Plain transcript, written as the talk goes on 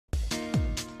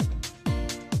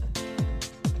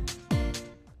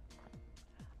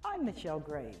I'm Michelle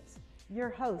Graves, your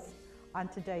host on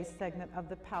today's segment of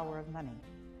The Power of Money.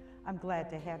 I'm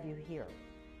glad to have you here.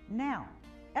 Now,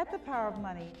 at The Power of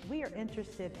Money, we are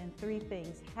interested in three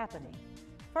things happening.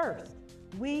 First,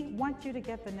 we want you to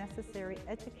get the necessary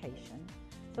education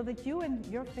so that you and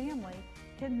your family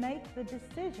can make the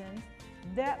decisions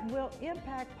that will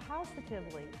impact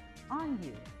positively on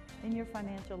you in your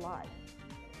financial life.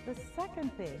 The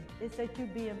second thing is that you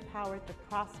be empowered to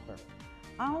prosper.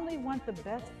 I only want the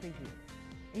best for you.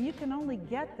 And you can only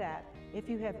get that if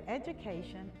you have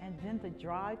education and then the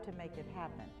drive to make it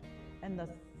happen. And the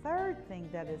third thing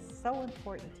that is so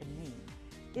important to me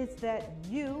is that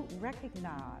you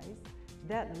recognize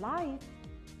that life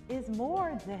is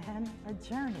more than a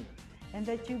journey and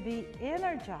that you be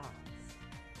energized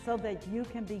so that you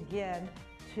can begin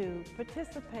to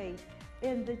participate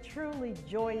in the truly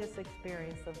joyous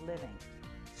experience of living.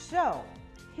 So,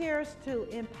 here's to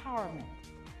empowerment,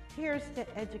 here's to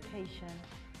education,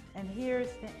 and here's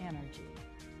to energy.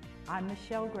 I'm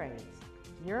Michelle Graves,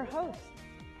 your host,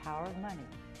 Power of Money,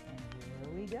 and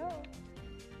here we go.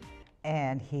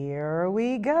 And here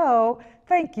we go.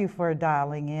 Thank you for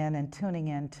dialing in and tuning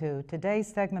in to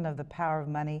today's segment of The Power of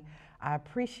Money. I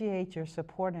appreciate your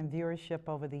support and viewership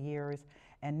over the years.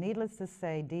 And needless to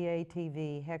say,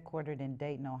 DATV, headquartered in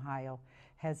Dayton, Ohio,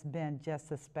 has been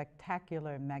just a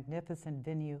spectacular and magnificent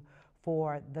venue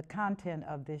for the content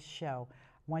of this show. I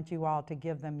want you all to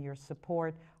give them your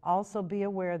support. Also be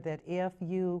aware that if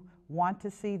you want to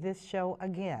see this show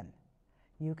again,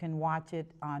 you can watch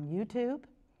it on YouTube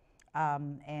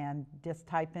and just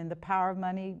type in The Power of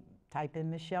Money, type in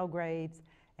Michelle Graves,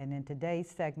 and in today's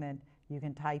segment, you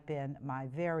can type in my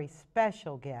very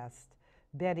special guest,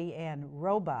 Bette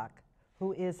Roebuck,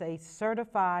 who is a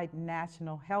certified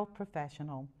national health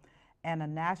professional and a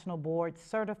national board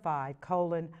certified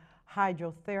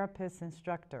hydrotherapist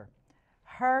instructor.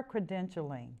 Her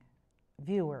credentialing,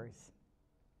 viewers,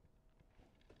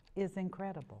 is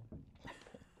incredible.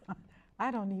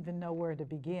 I don't even know where to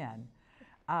begin.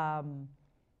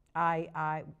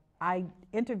 I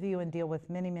interview and deal with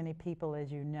many, many people,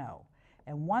 as you know.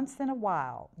 And once in a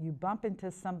while, you bump into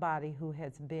somebody who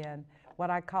has been what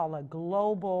I call a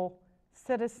global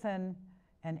citizen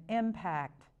and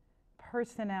impact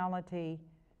personality,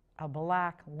 a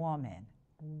Black woman.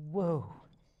 Whoa,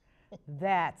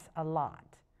 that's a lot.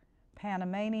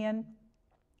 Panamanian,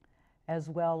 as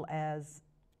well as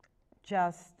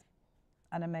just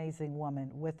an amazing woman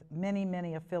with many,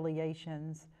 many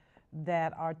affiliations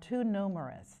that are too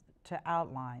numerous to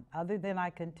outline, other than I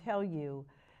can tell you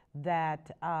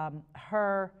that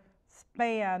her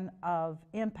span of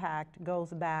impact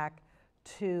goes back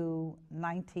to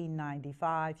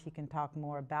 1995. She can talk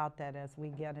more about that as we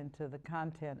get into the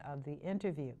content of the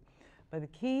interview. But the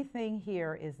key thing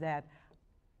here is that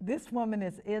this woman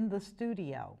is in the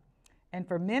studio. And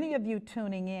for many of you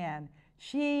tuning in,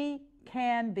 she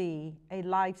can be a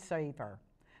lifesaver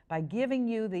by giving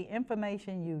you the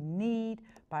information you need,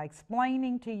 by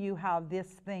explaining to you how this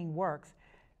thing works.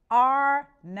 Our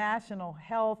national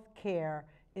health care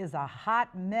is a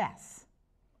hot mess,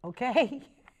 okay?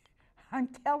 I'm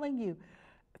telling you,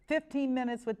 15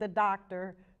 minutes with the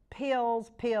doctor,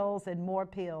 pills, and more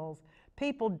pills,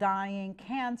 people dying,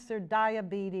 cancer,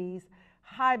 diabetes,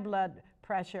 high blood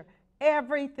pressure.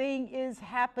 Everything is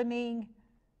happening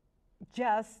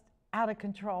just out of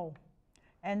control.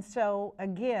 And so,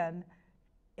 again,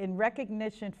 in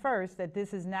recognition first that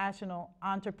this is National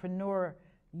Entrepreneur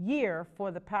Year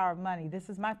for the Power of Money, this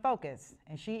is my focus.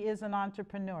 And she is an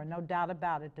entrepreneur, no doubt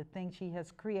about it, the things she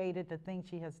has created, the things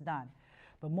she has done.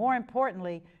 But more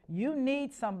importantly, you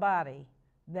need somebody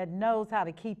that knows how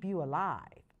to keep you alive.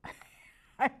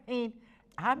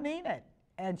 I mean it.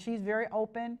 And she's very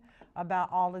open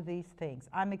about all of these things.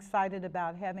 I'm excited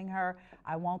about having her.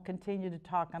 I won't continue to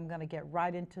talk. I'm going to get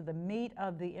right into the meat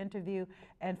of the interview.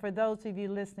 And for those of you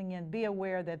listening in, be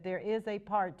aware that there is a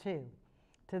part 2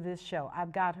 to this show.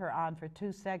 I've got her on for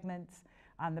 2 segments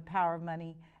on the Power of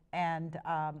Money, and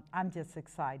I'm just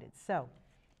excited. So,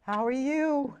 how are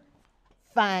you?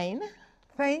 Fine.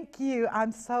 Thank you.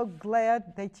 I'm so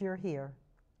glad that you're here.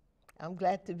 I'm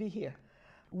glad to be here.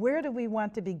 Where do we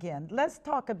want to begin? Let's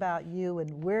talk about you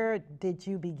and where did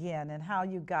you begin and how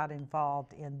you got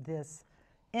involved in this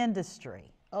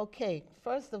industry. Okay,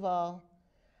 first of all,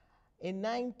 in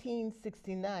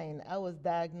 1969, I was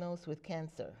diagnosed with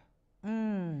cancer.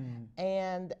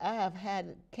 And I have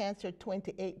had cancer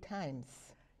 28 times.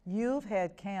 You've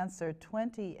had cancer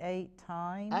 28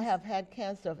 times? I have had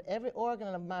cancer of every organ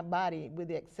of my body with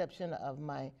the exception of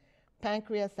my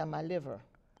pancreas and my liver.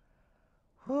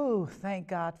 Whew, thank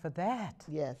God for that.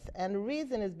 Yes, and the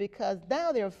reason is because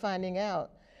now they're finding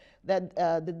out that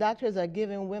the doctors are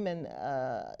giving women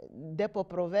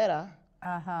Depo-Provera,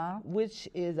 which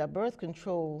is a birth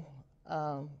control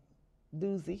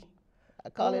doozy. I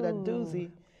call it a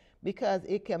doozy because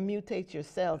it can mutate your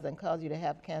cells and cause you to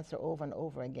have cancer over and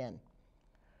over again.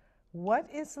 What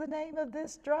is the name of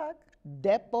this drug?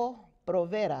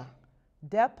 Depo-Provera.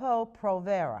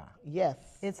 Depo-Provera. Yes.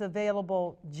 It's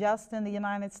available just in the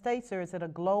United States, or is it a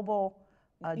global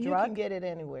drug? You can get it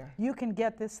anywhere. You can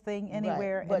get this thing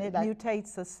anywhere, right, and it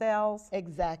mutates the cells?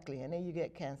 Exactly, and then you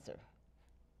get cancer.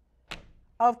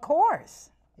 Of course.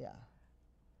 Yeah.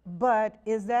 But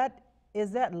is that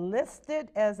listed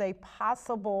as a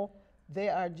possible? They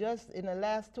are just, in the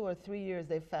last 2 or 3 years,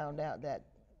 they found out that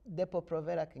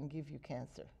Depo-Provera can give you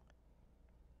cancer.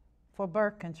 For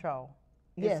birth control?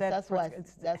 Yes, that's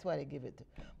why they give it.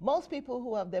 Most people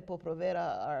who have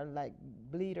Depo-Provera are like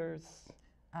bleeders.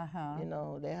 You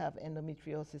know, they have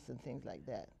endometriosis and things like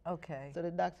that. Okay. So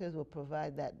the doctors will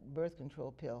provide that birth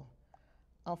control pill.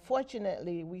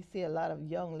 Unfortunately, we see a lot of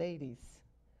young ladies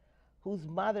whose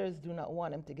mothers do not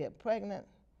want them to get pregnant.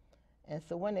 And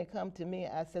so when they come to me,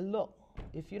 I say, look,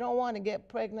 if you don't want to get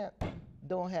pregnant,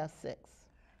 don't have sex.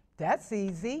 That's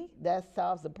easy. That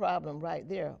solves the problem right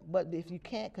there. But if you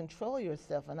can't control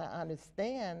yourself, and I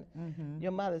understand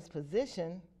your mother's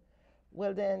position,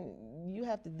 well, then you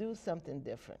have to do something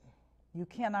different. You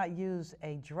cannot use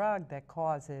a drug that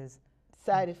causes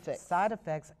side effects. Side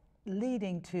effects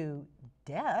leading to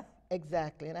death.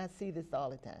 Exactly, and I see this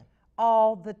all the time.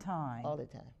 All the time. All the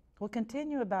time. Well,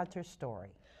 continue about your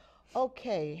story.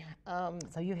 Okay.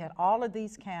 So you had all of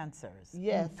these cancers.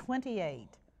 Yes. 28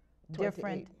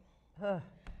 different.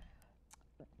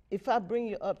 If I bring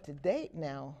you up to date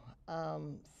now,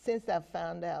 since I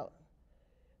found out,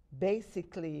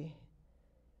 basically,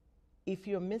 if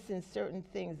you're missing certain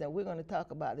things, and we're going to talk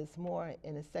about this more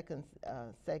in the second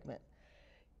segment,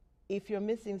 if you're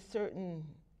missing certain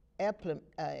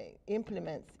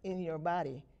implements in your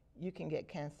body, you can get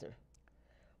cancer.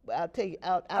 But I'll tell you,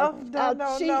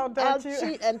 I'll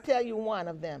cheat and tell you one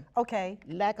of them. Okay.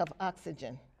 Lack of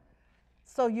oxygen.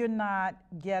 So you're not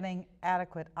getting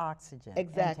adequate oxygen.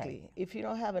 Exactly. Intake. If you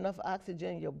don't have enough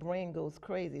oxygen, your brain goes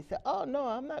crazy. Say, oh no,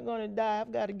 I'm not going to die.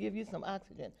 I've got to give you some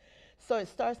oxygen. So it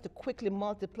starts to quickly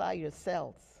multiply your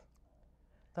cells.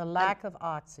 The lack of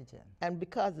oxygen. And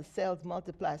because the cells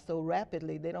multiply so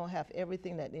rapidly, they don't have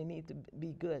everything that they need to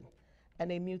be good,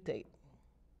 and they mutate.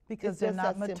 Because they're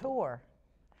not mature.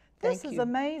 This is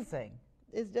amazing.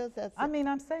 It's just that simple. I mean,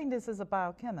 I'm saying this as a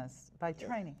biochemist by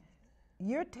training.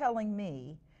 You're telling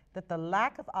me that the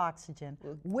lack of oxygen,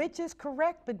 which is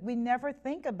correct, but we never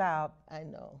think about. I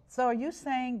know. So are you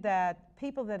saying that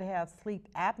people that have sleep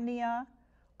apnea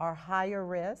are higher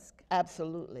risk?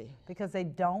 Absolutely. Because they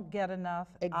don't get enough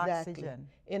oxygen.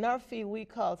 In our field, we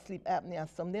call sleep apnea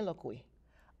somniloquy.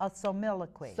 A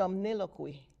somniloquy.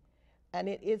 Somniloquy. And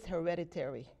it is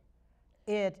hereditary.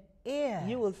 It is.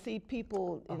 You will see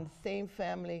people in the same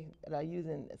family that are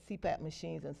using CPAP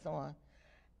machines and so on.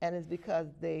 And it's because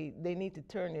they need to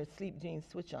turn their sleep gene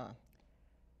switch on.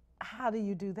 How do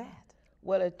you do that?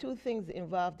 Well, there are two things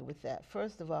involved with that.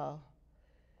 First of all,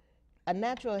 a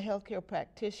natural healthcare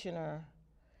practitioner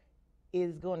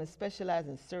is going to specialize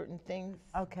in certain things.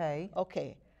 Okay.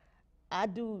 Okay. I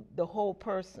do the whole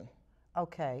person.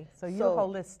 Okay. So you're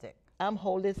holistic. I'm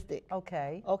holistic.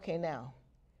 Okay. Okay, now,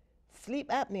 sleep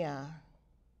apnea,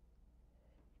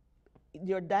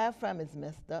 your diaphragm is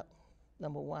messed up,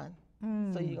 number one.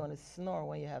 So you're going to snore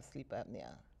when you have sleep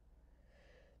apnea.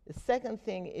 The second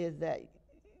thing is that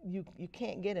you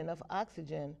can't get enough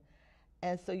oxygen,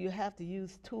 and so you have to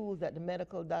use tools that the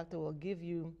medical doctor will give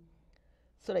you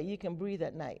so that you can breathe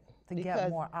at night. To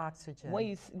get more oxygen.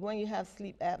 When you have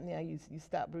sleep apnea, you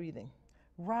stop breathing.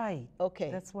 Right. Okay.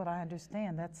 That's what I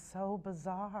understand. That's so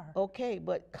bizarre. Okay,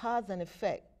 but cause and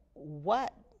effect.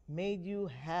 What made you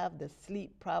have the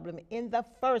sleep problem in the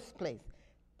first place?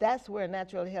 That's where a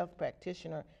natural health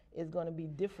practitioner is going to be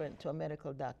different to a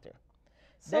medical doctor.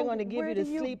 So they're going to give you the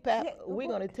sleep app. We're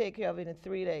going to take care of it in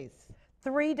 3 days.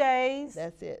 3 days?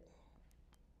 That's it.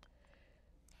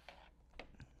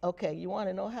 Okay, you want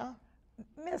to know how?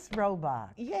 Miss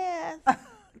Roebuck. Yes.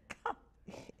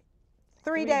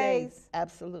 3 days?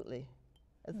 Absolutely.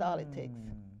 That's all it takes.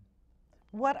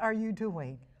 What are you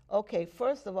doing? Okay,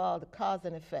 first of all, the cause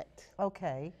and effect.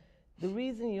 Okay. The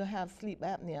reason you have sleep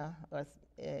apnea or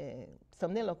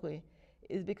somniloquy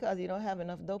is because you don't have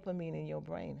enough dopamine in your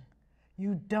brain.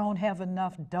 You don't have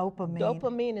enough dopamine?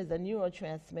 Dopamine is a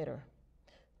neurotransmitter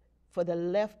for the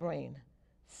left brain.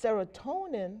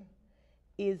 Serotonin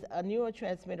is a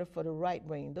neurotransmitter for the right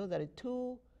brain. Those are the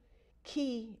two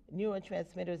key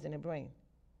neurotransmitters in the brain.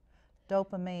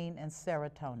 Dopamine and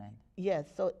serotonin. Yes,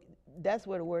 so that's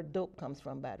where the word dope comes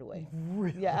from, by the way.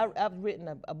 Really? Yeah, I've written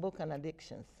a book on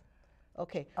addictions.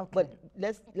 Okay, Okay. but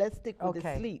let's stick with the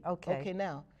Okay, sleep. okay. Okay,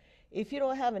 now, if you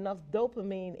don't have enough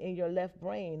dopamine in your left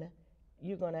brain,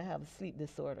 you're going to have a sleep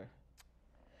disorder.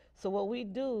 So what we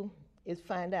do is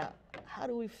find out, how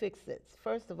do we fix it?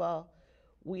 First of all,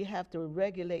 we have to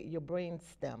regulate your brain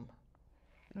stem,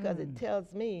 because it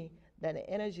tells me that the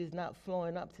energy is not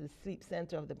flowing up to the sleep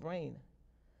center of the brain.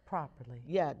 Properly.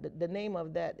 Yeah, the name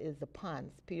of that is the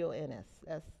pons, P-O-N-S.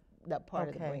 That's that part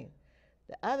of the Okay. brain.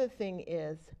 The other thing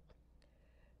is,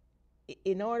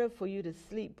 in order for you to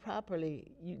sleep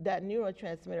properly, that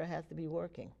neurotransmitter has to be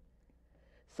working.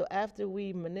 So after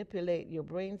we manipulate your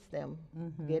brainstem,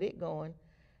 get it going,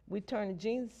 we turn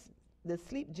the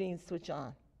sleep genes switch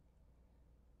on.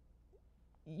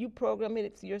 You program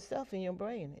it yourself in your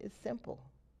brain. It's simple.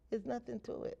 There's nothing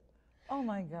to it. Oh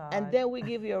my God. And then we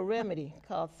give you a remedy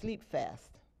called sleep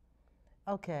fast.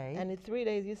 Okay. And in 3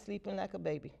 days, you're sleeping like a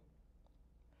baby.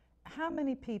 How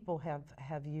many people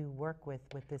have you worked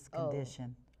with this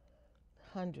condition?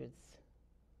 Hundreds.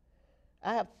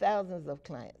 I have thousands of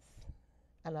clients,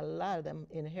 and a lot of them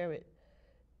inherit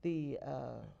the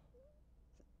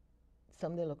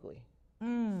somniloquy,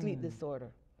 sleep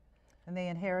disorder. And they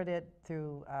inherit it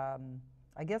through,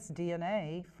 I guess,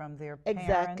 DNA from their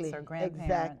parents or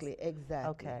grandparents. Exactly.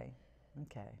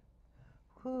 Okay.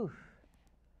 Whew.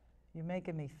 You're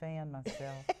making me fan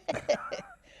myself.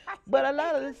 But a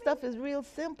lot of this stuff is real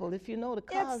simple. If you know the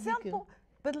cause, It's simple. you can.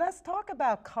 But let's talk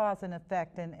about cause and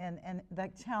effect and the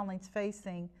challenge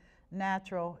facing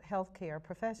natural healthcare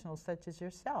professionals such as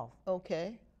yourself.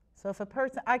 Okay. So if a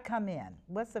person, I come in,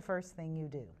 what's the first thing you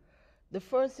do? The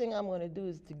first thing I'm going to do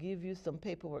is to give you some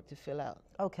paperwork to fill out.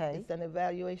 Okay. It's an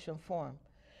evaluation form.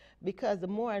 Because the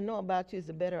more I know about you,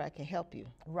 the better I can help you.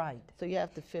 Right. So you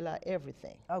have to fill out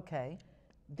everything. Okay.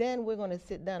 Then we're going to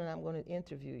sit down and I'm going to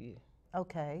interview you.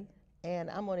 Okay. And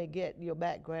I'm going to get your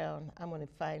background. I'm going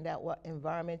to find out what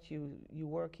environment you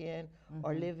work in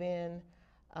or live in,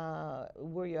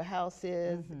 where your house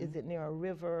is it near a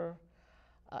river?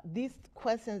 These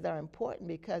questions are important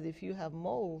because if you have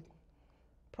mold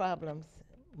problems,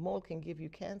 mold can give you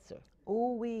cancer.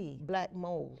 Ooh-wee. Black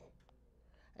mold.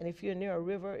 And if you're near a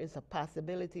river, it's a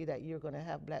possibility that you're going to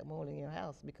have black mold in your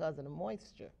house because of the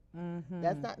moisture.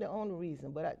 That's not the only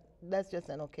reason, but that's just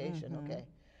an occasion, okay?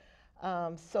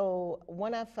 So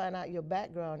when I find out your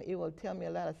background, it will tell me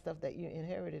a lot of stuff that you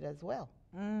inherited as well.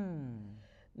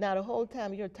 Now, the whole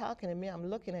time you're talking to me, I'm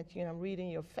looking at you and I'm reading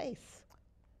your face.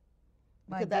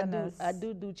 My Because goodness. I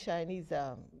do Chinese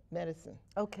medicine.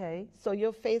 Okay. So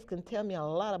your face can tell me a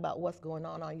lot about what's going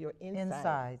on your inside.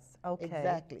 Insides. Okay.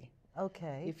 Exactly.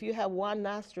 Okay. If you have one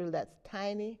nostril that's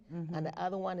tiny and the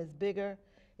other one is bigger,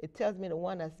 it tells me the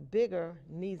one that's bigger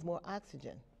needs more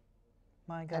oxygen.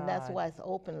 My God. And that's why it's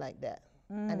open like that.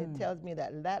 And it tells me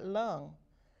that that lung,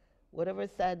 whatever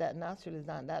side that nostril is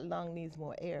on, that lung needs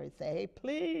more air. It says, hey,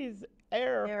 please,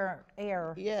 air.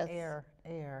 Air. Yes.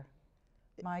 Air.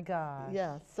 My God.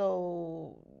 Yeah,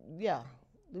 so, yeah.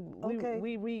 Okay.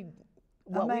 We read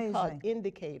what we call Amazing.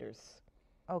 indicators.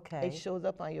 Okay. It shows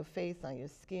up on your face, on your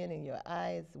skin, in your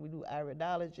eyes. We do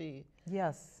iridology.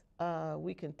 Yes.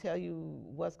 We can tell you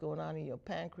what's going on in your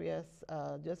pancreas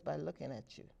just by looking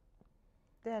at you.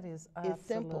 That is It's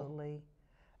simple. absolutely.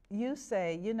 You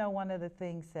say, one of the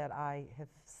things that I have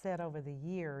said over the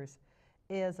years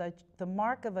is the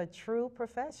mark of a true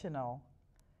professional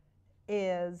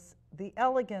is the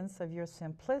elegance of your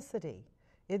simplicity.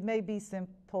 It may be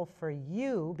simple for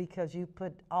you because you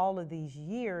put all of these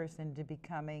years into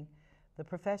becoming the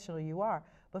professional you are.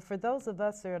 But for those of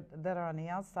us that are on the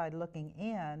outside looking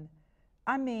in,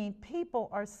 I mean, people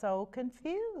are so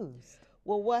confused.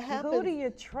 Well, what happens? Who do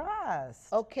you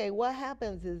trust? Okay, what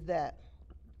happens is that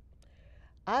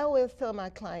I always tell my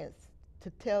clients to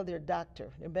tell their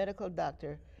doctor, their medical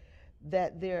doctor,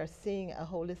 that they're seeing a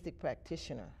holistic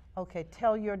practitioner. Okay,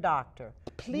 tell your doctor.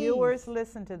 Please. Viewers,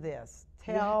 listen to this.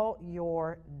 Tell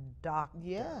your doctor.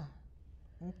 Yeah.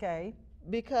 Okay.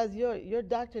 Because your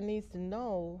doctor needs to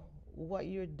know what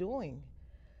you're doing.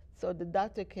 So the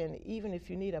doctor can, even if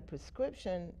you need a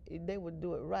prescription, they would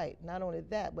do it right. Not only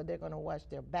that, but they're going to watch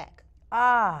their back.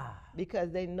 Ah.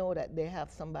 Because they know that they have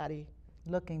somebody.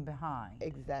 Looking behind.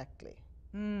 Exactly.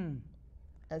 And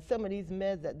some of these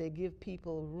meds that they give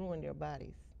people ruin their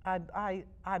bodies.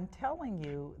 I'm telling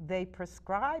you, they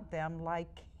prescribe them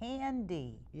like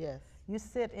candy. Yes. You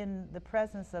sit in the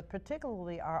presence of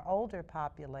particularly our older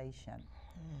population.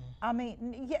 I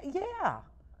mean, yeah.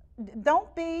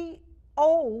 Don't be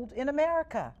old in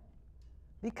America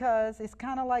because it's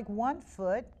kind of like one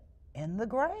foot in the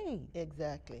grave.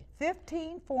 Exactly.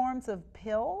 15 forms of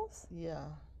pills Yeah.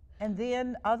 and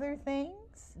then other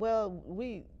things? Well,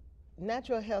 we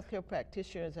natural healthcare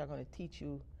practitioners are going to teach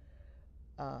you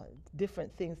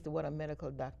different things to what a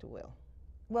medical doctor will.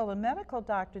 Well, a medical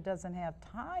doctor doesn't have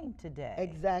time today.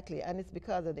 Exactly, and it's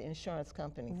because of the insurance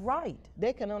companies. Right.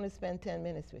 They can only spend 10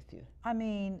 minutes with you. I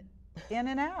mean, in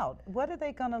and out. What are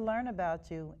they going to learn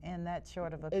about you in that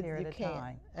short of a period of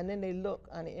time? And then they look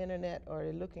on the internet or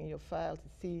they look in your file to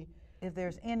see if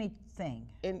there's anything.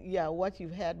 What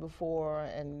you've had before,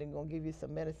 and they're going to give you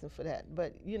some medicine for that.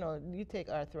 But, you know, you take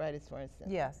arthritis, for instance.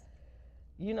 Yes.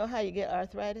 You know how you get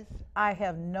arthritis? I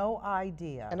have no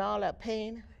idea. And all that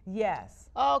pain? Yes.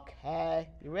 Okay.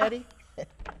 You ready?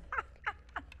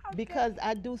 Because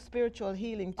I do spiritual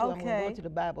healing too. Okay. I'm going to go to the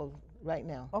Bible right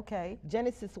now. Okay.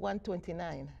 Genesis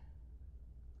 1:29.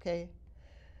 Okay.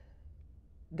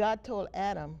 God told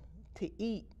Adam to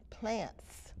eat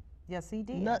plants. Yes, he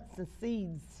did. Nuts and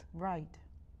seeds. Right.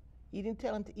 He didn't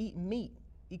tell him to eat meat.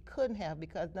 He couldn't have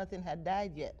because nothing had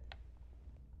died yet.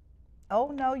 Oh,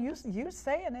 no, you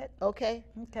saying it. Okay.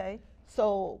 Okay.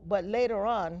 So, but later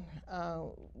on,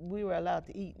 we were allowed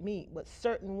to eat meat, but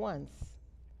certain ones.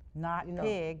 Not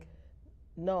pig.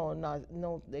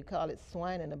 No, they call it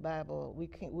swine in the Bible. We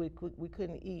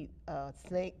couldn't eat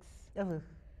snakes.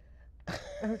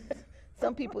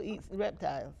 Some people eat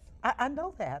reptiles. I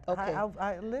know that. Okay.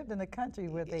 I lived in a country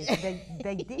where they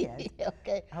did.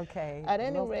 Okay. Okay. At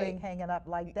any little rate, thing hanging up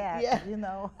like that, yeah. you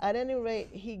know. At any rate,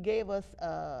 he gave us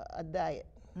a diet,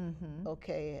 Mm-hmm.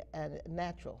 okay, and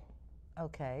natural.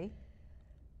 Okay.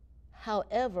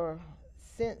 However,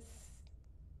 since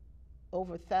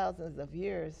over thousands of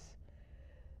years,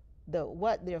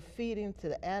 what they're feeding to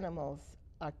the animals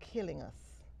are killing us.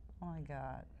 Oh my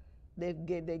God. They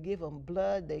give them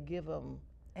blood, they give them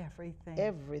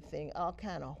everything, all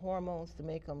kind of hormones to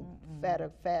make them fatter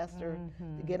faster,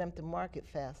 to get them to market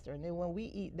faster. And then when we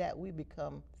eat that, we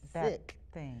become sick.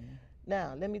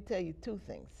 Now, let me tell you two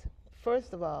things.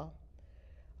 First of all,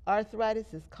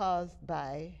 arthritis is caused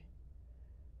by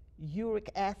uric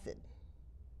acid.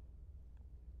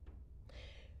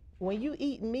 When you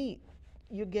eat meat,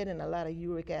 you're getting a lot of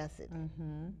uric acid,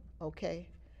 okay?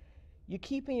 You're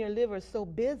keeping your liver so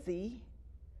busy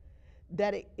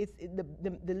that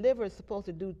the liver is supposed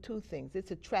to do two things.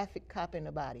 It's a traffic cop in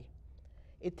the body.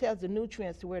 It tells the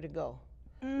nutrients to where to go.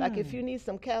 Like if you need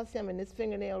some calcium in this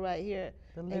fingernail right here,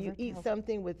 and you eat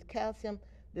something with calcium,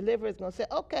 the liver is going to say,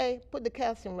 okay, put the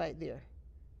calcium right there.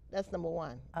 That's number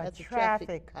one. That's a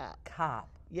traffic cop.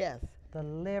 Yes. The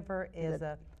liver is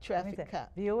a traffic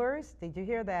cop. Viewers, did you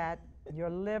hear that? Your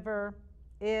liver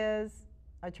is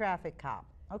a traffic cop.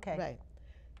 Okay. Right.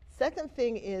 Second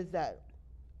thing is that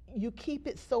you keep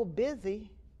it so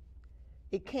busy,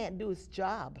 it can't do its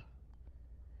job.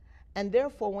 And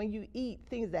therefore, when you eat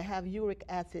things that have uric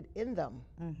acid in them,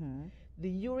 the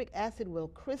uric acid will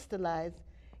crystallize,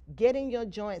 get in your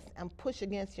joints, and push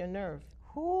against your nerve.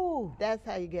 Ooh. That's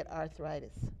how you get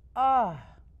arthritis.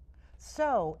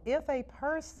 So if a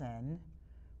person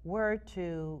were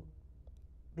to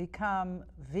become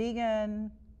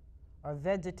vegan or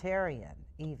vegetarian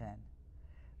even,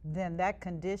 then that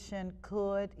condition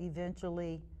could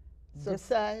eventually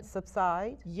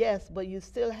subside? Yes, but you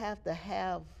still have to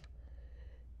have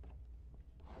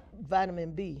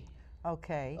vitamin B.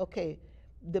 Okay. Okay,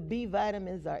 the B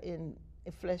vitamins are in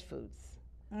flesh foods.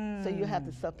 So you have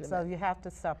to supplement. So you have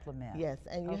to supplement. Yes,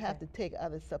 and you have to take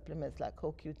other supplements like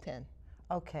CoQ10.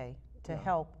 Okay, to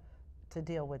help to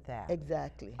deal with that.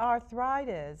 Exactly.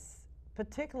 Arthritis,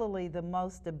 particularly the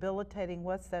most debilitating,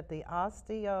 what's that, the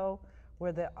osteo,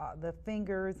 where the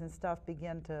fingers and stuff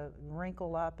begin to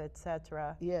wrinkle up,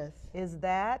 etc. Yes. Is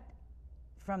that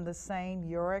from the same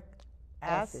uric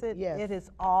acid? Yes. It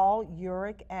is all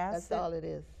uric acid? That's all it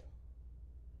is.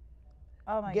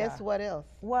 Oh my God. Guess what else?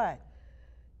 What?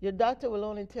 Your doctor will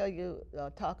only tell you,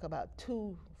 talk about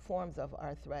two forms of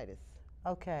arthritis.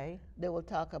 Okay. They will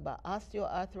talk about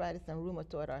osteoarthritis and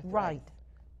rheumatoid arthritis. Right.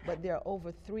 But there are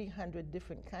over 300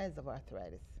 different kinds of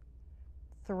arthritis.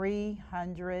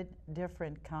 300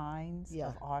 different kinds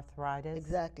of arthritis?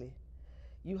 Exactly.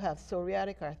 You have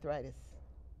psoriatic arthritis.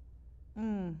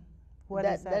 What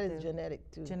is that? That is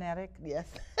genetic too. Genetic?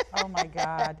 Yes. Oh my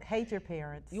God. Hate your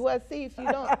parents. You see, if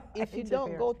you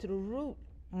don't go to the root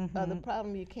of the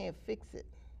problem, you can't fix it.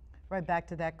 Right back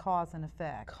to that cause and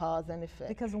effect. Cause and effect.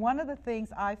 Because one of the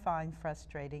things I find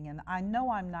frustrating, and I know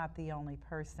I'm not the only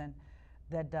person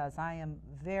that does, I am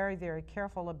very, very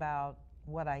careful about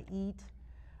what I eat,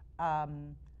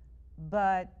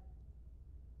 but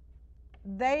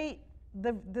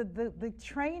the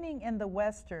training in the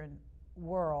Western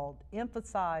world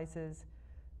emphasizes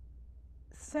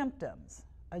symptoms,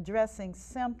 addressing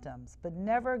symptoms, but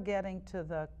never getting to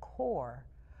the core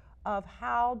of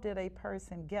how did a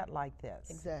person get like this.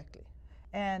 Exactly.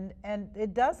 And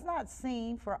it does not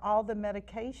seem for all the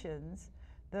medications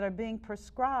that are being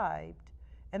prescribed,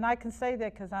 and I can say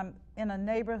that because I'm in a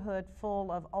neighborhood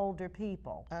full of older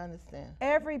people. I understand.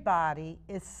 Everybody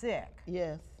is sick.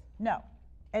 Yes. No.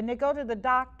 And they go to the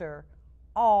doctor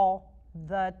all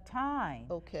the time.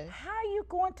 Okay. How are you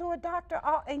going to a doctor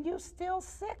and you still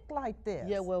sick like this?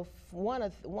 Yeah, well, one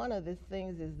of the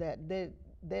things is that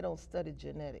they don't study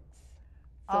genetics.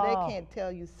 So they can't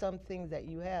tell you some things that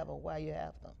you have or why you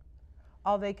have them.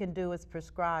 All they can do is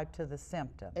prescribe to the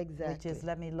symptom. Exactly. Which is,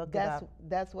 let me look it up.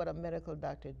 That's what a medical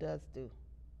doctor does do.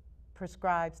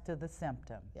 Prescribes to the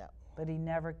symptom. Yeah. But he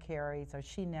never carries, or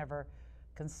she never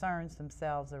concerns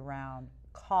themselves around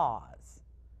cause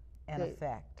and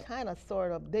effect. Kind of,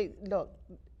 sort of.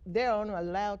 They're only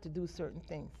allowed to do certain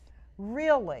things.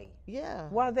 Really? Yeah.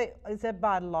 Well, is it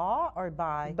by law or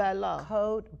by law?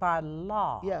 Code? By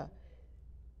law. Yeah.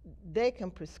 They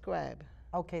can prescribe.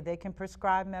 Okay, they can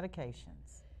prescribe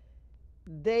medications.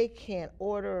 They can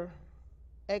order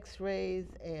x-rays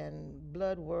and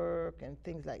blood work and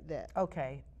things like that.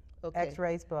 Okay. Okay.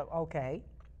 X-rays, blood, okay.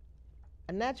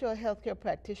 A natural healthcare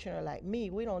practitioner like me,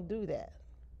 we don't do that.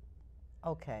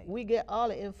 Okay. We get all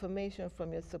the information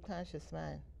from your subconscious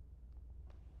mind.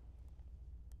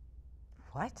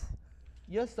 What?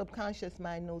 Your subconscious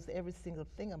mind knows every single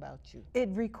thing about you. It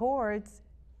records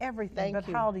everything, but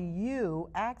how do you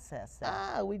access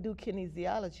that? We do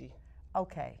kinesiology.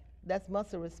 Okay. That's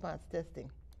muscle response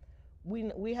testing.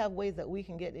 We have ways that we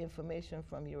can get information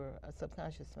from your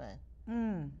subconscious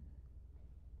mind.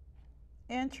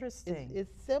 Interesting.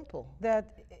 It's simple.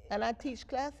 And I teach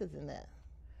classes in that.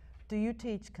 Do you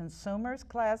teach consumers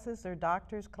classes or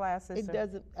doctors classes? It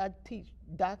doesn't. I teach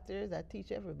doctors. I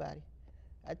teach everybody.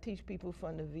 I teach people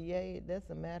from the VA. It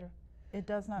doesn't matter. It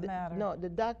does not matter. No, the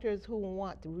doctors who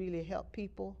want to really help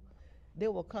people, they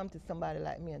will come to somebody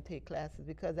like me and take classes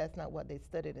because that's not what they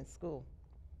studied in school.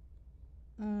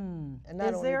 And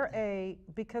is there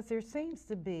because there seems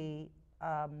to be,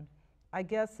 I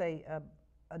guess, a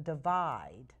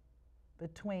divide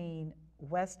between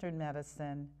Western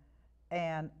medicine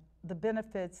and the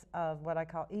benefits of what I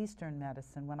call Eastern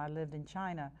medicine. When I lived in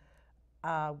China,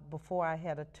 before I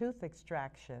had a tooth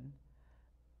extraction,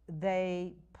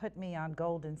 they put me on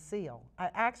Golden Seal. I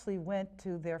actually went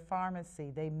to their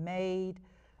pharmacy. They made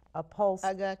a pulse.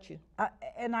 I got you.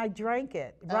 And I drank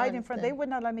it right in front. They would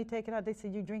not let me take it out. They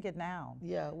said, you drink it now.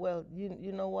 Yeah, well,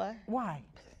 you know why? Why?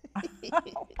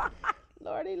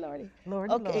 Lordy, Lordy.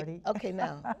 Lordy, okay, Lordy. Okay,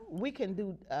 now, we can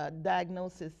do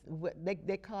diagnosis.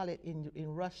 They call it in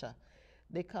Russia,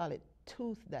 they call it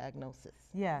tooth diagnosis.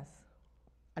 Yes.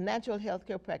 A natural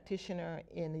healthcare practitioner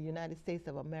in the United States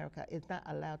of America is not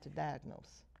allowed to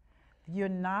diagnose. You're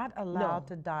not allowed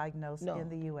to diagnose in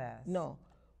the U.S.? No.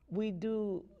 We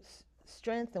do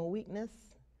strength and weakness,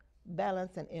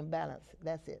 balance and imbalance.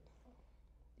 That's it.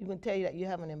 You can tell you that you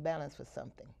have an imbalance for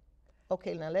something.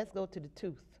 Okay, now let's go to the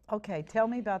tooth. Okay, tell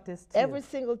me about this tooth. Every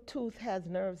single tooth has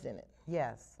nerves in it.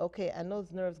 Yes. Okay, and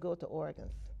those nerves go to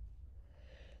organs.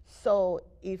 So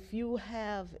if you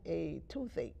have a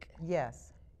toothache,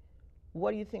 yes,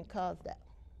 what do you think caused that?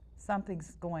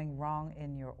 Something's going wrong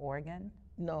in your organ?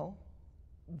 No,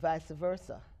 vice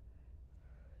versa.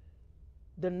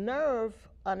 The nerve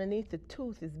underneath the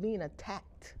tooth is being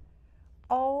attacked.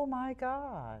 Oh my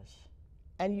gosh.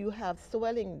 And you have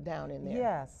swelling down in there.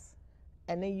 Yes.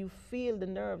 And then you feel the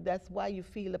nerve. That's why you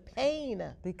feel the pain.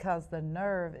 Because the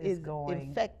nerve is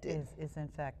infected. Is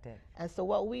infected. And so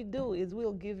what we do is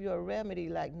we'll give you a remedy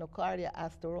like Nocardia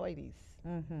asteroides.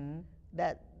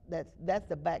 That's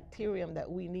the bacterium that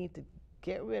we need to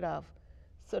get rid of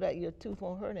so that your tooth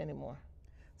won't hurt anymore.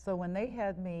 So when they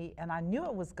had me, and I knew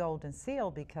it was Golden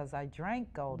Seal because I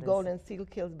drank Golden Seal. Golden Seal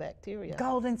kills bacteria.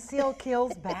 Golden Seal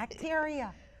kills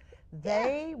bacteria.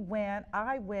 I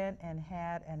went and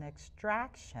had an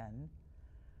extraction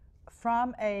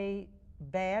from a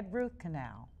bad root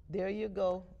canal. There you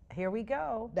go. Here we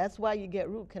go. That's why you get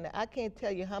root canal. I can't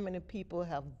tell you how many people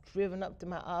have driven up to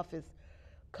my office,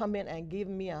 come in and give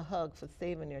me a hug for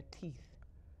saving their teeth.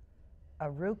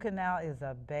 A root canal is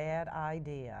a bad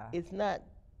idea. It's not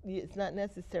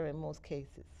necessary in most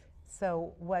cases.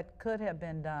 So what could have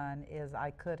been done is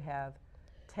I could have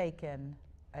taken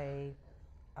a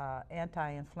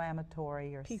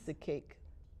anti-inflammatory or piece of cake,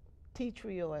 tea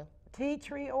tree oil. Tea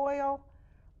tree oil?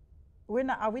 We're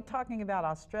not. Are we talking about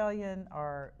Australian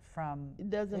or from? It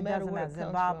doesn't matter where it comes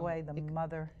Zimbabwe, from. the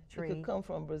mother tree. It could come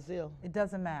from Brazil. It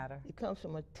doesn't matter. It comes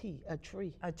from a tree. A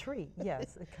tree,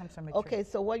 yes, it comes from a Okay, tree.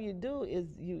 so what you do is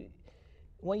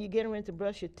when you get ready to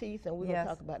brush your teeth, and we're Yes. gonna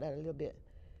talk about that a little bit,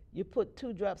 you put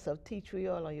 2 drops of tea tree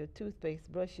oil on your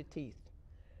toothpaste, brush your teeth,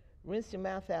 rinse your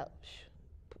mouth out,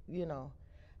 you know,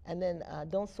 and then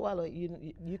don't swallow it.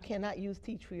 You cannot use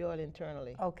tea tree oil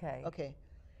internally. Okay. Okay.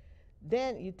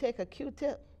 Then you take a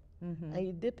Q-tip and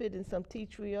you dip it in some tea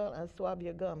tree oil and swab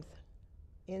your gums,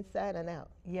 inside and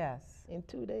out. Yes. In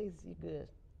 2 days, you're good.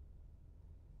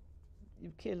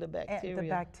 You've killed the And bacteria. the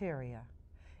bacteria.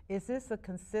 Is this a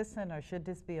consistent, or should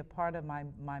this be a part of my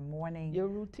morning Your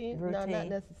routine? No, not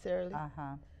necessarily.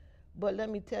 Uh-huh. But let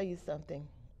me tell you something.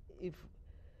 If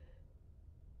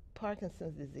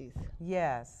Parkinson's disease,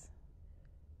 Yes.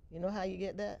 you know how you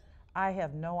get that? I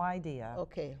have no idea.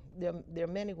 Okay, there are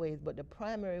many ways, but the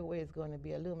primary way is going to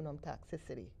be aluminum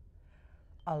toxicity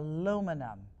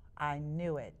Aluminum. I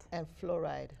knew it. and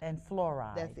fluoride. And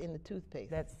fluoride. That's in the toothpaste.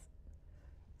 That's.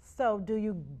 So do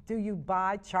you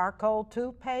buy charcoal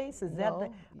toothpaste? Is that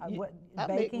No, what I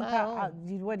make baking my powder?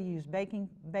 own. What do you use?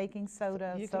 Baking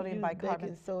soda, You can sodium use bicarbonate.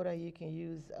 baking soda. You can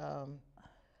use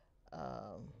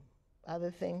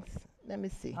other things. Let me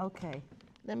see. Okay.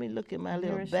 Let me look at my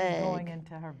little Here she's bag going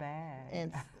into her bag.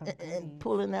 and Goodies.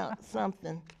 pulling out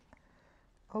something.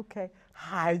 Okay.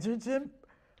 Hydrogen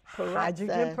Peroxide.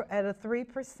 at a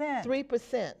 3%.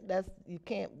 3%. That's you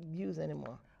can't use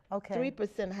anymore. Okay.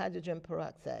 3% hydrogen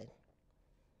peroxide.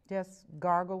 Just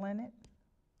gargle in it,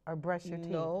 or brush your teeth.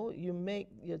 No, you make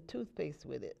your toothpaste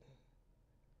with it.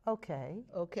 Okay.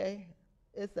 Okay,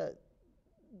 it's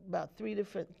about 3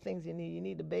 different things you need. You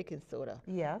need the baking soda,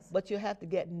 Yes. but you have to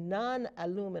get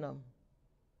non-aluminum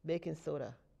baking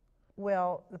soda.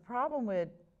 Well, the problem with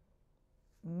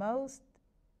most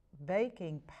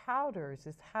baking powders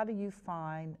is, how do you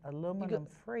find aluminum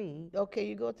free? Okay,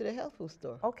 you go to the health food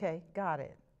store. Okay, got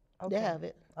it. Okay. They have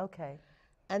it. Okay.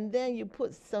 And then you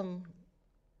put some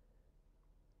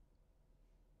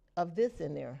of this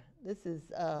in there. This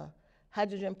is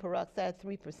hydrogen peroxide,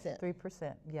 3%.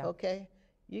 3%. Yeah. Okay,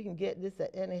 you can get this at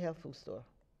any health food store.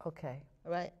 Okay.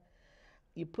 All right,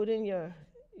 you put in your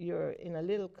in a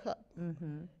little cup.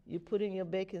 Mm-hmm. You put in your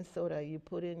baking soda. You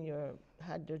put in your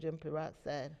hydrogen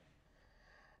peroxide,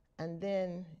 and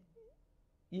then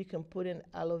you can put in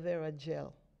aloe vera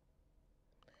gel.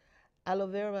 Aloe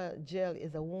vera gel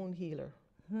is a wound healer.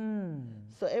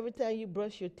 So every time you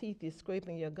brush your teeth, you're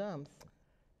scraping your gums.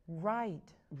 Right.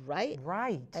 Right?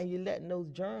 Right. And you're letting those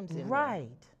germs in there.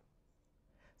 Right.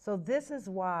 So this is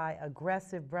why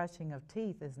aggressive brushing of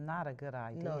teeth is not a good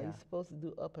idea. No, you're supposed to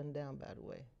do up and down, by the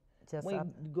way. Just When up.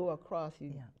 you go across, you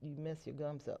Yeah. mess your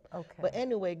gums up. Okay. But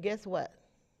anyway, guess what?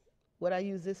 What I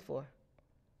use this for?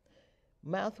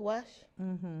 Mouthwash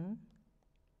Mm-hmm.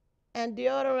 and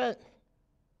deodorant.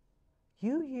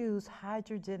 You use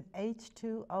hydrogen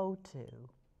H2O2.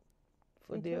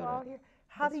 For Did you all deodorant. hear?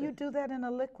 How That's do you right. do that in a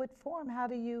liquid form? How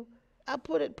do you? I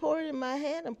pour it in my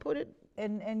hand and put it.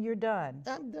 And you're done.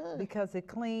 I'm done. Because it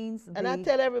cleans And I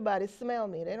tell everybody, smell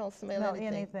me. They don't smell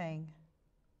anything.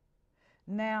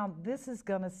 Now, this is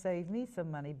going to save me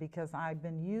some money, because I've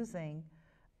been using,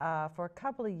 for a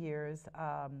couple of years,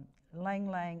 Lang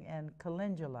Lang and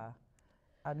Calendula,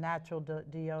 a natural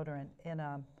deodorant, in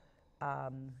a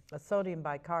sodium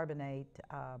bicarbonate.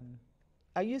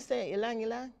 Are you saying ilang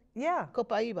ilang? Yeah,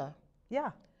 Copaiba.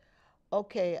 yeah.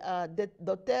 Okay,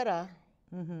 doTERRA,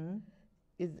 Mm-hmm.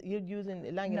 you're using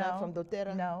ilang ilang from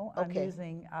doTERRA? No, I'm Okay.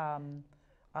 using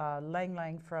Lang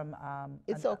Lang from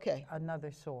It's okay.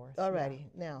 another source. yeah. Alrighty,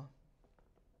 now.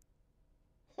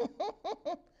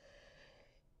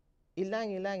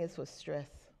 Ilang ilang is for stress.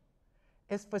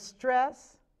 It's for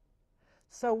stress.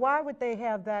 So why would they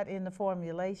have that in the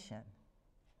formulation?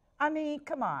 I mean,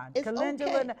 come on, It's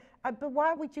calendula. okay. But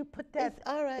why would you put that? It's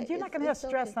all right. You're not It's- going to have it's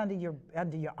stress okay.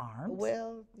 under your arms.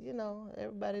 Well, you know,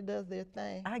 everybody does their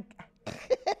thing. I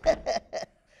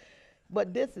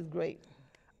But this is great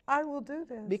will do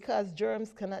this. because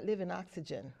germs cannot live in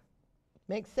oxygen.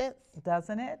 Make sense?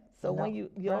 Doesn't it? So No, when you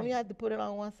only right. have to put it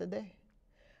on once a day.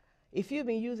 If you've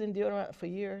been using deodorant for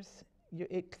years,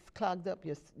 it's clogged up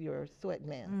your sweat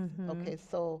glands. Mm-hmm. Okay,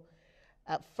 so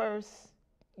at first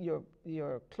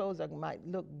your clothes might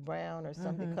look brown or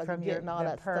something because From you're getting all the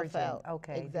that purging. stuff out.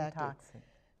 Okay, exactly. detoxing.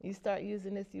 You start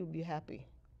using this, you'll be happy.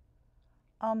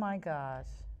 Oh my gosh.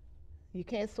 You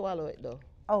can't swallow it though.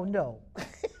 Oh no,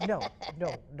 no.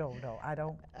 I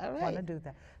don't All want to right. do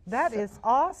that. That is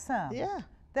awesome. Yeah.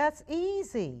 That's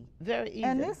easy. Very easy.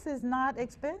 And this is not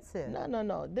expensive.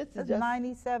 No. This is It's just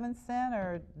 97 cents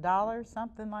or $1,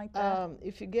 something like that.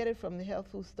 if you get it from the health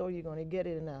food store, you're going to get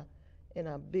it in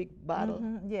a big bottle,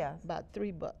 Yes. about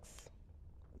 $3.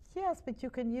 Yes, but you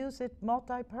can use it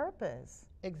multi-purpose.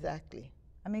 Exactly.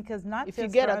 I mean, because not If just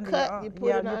you get for a under cut, your arm. you put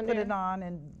it on put there. it on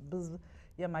and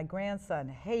yeah, my grandson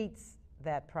hates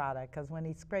that product because when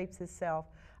he scrapes himself,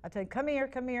 I tell him, come here,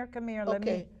 let me.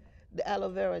 Okay, the aloe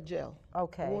vera gel,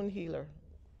 Okay. wound healer.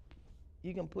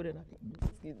 You can put it on.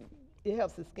 Excuse me. It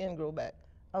helps the skin grow back.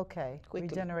 Okay, Quickly.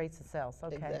 regenerates the cells.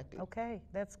 Okay. Exactly. Okay,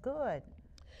 that's good.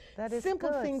 That is Simple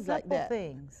good. things like Simple that.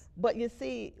 things. But you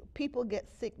see, people get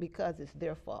sick because it's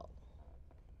their fault.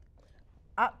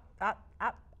 Up.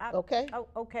 Okay? Oh,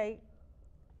 okay.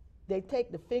 They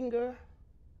take the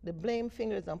blame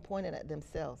fingers and pointing at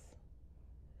themselves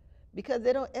because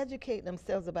they don't educate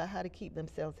themselves about how to keep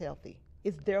themselves healthy.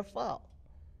 It's their fault.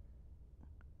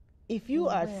 If you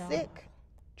are Well. sick,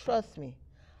 trust me,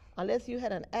 unless you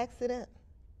had an accident,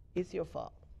 it's your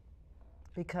fault.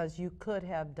 Because you could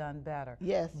have done better.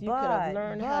 Yes, you could have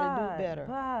learned how to do better.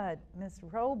 But, Miss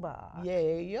Roebuck.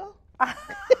 Yeah.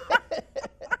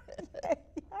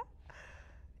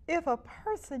 If a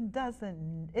person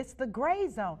doesn't, it's the gray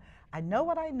zone. I know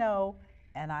what I know,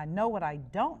 and I know what I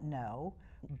don't know,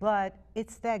 but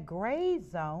it's that gray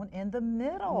zone in the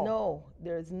middle. No,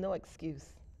 there is no excuse.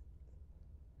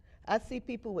 I see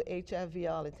people with HIV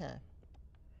all the time.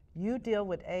 You deal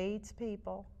with AIDS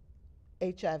people?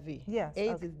 HIV. Yes.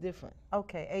 AIDS okay. is different.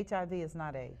 Okay, HIV is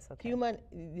not AIDS. Okay.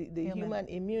 The human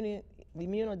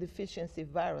immunodeficiency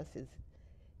viruses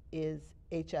is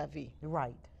HIV.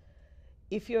 Right.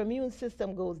 If your immune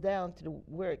system goes down to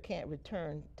where it can't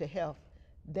return to health,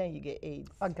 then you get AIDS.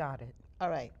 I got it. All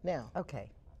right, now. Okay.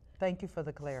 Thank you for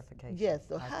the clarification. Yes,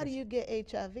 so how do you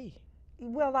get HIV?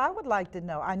 Well, I would like to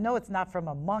know. I know it's not from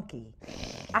a monkey.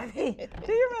 I mean,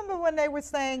 do you remember when they were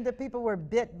saying that people were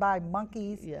bit by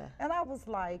monkeys? Yeah. And I was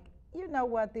like, you know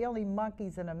what? The only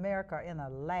monkeys in America are in a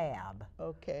lab.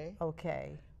 Okay.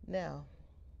 Okay. Now,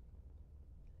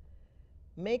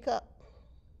 makeup,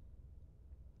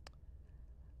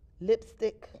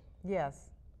 lipstick.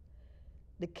 Yes.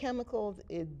 The chemicals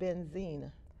is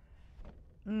benzene.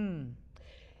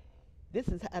 This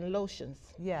is, and lotions.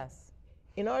 Yes.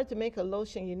 In order to make a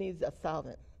lotion, you need a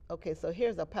solvent. Okay, so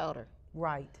here's a powder.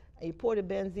 Right. And you pour the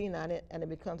benzene on it, and it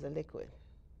becomes a liquid.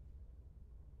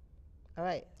 All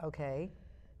right. Okay.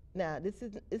 Now, this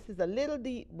is a little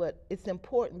deep, but it's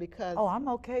important because Oh, I'm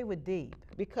okay with deep.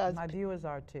 because My viewers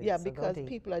are too. yeah, so go because deep.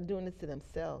 people are doing this to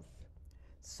themselves.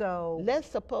 So. Let's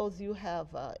suppose you have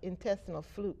intestinal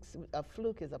flukes. A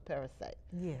fluke is a parasite,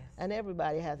 Yes. and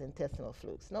everybody has intestinal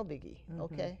flukes. No biggie.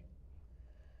 Okay.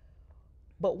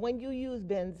 But when you use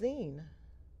benzene,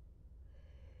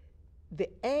 the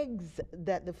eggs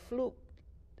that the fluke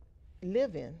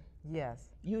live in, Yes.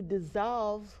 you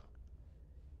dissolve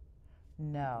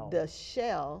No. the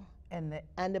shell, and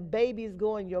and the babies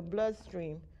go in your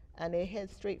bloodstream, and they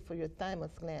head straight for your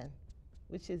thymus gland,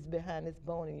 which is behind this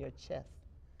bone in your chest.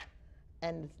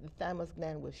 And the thymus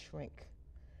gland will shrink.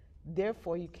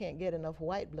 Therefore, you can't get enough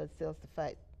white blood cells to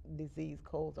fight disease,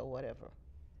 colds, or whatever.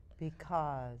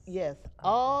 because. Yes,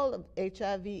 all of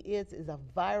HIV is a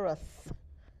virus.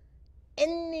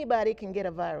 Anybody can get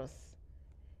a virus.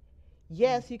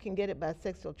 Yes, you can get it by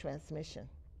sexual transmission.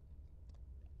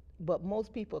 But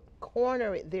most people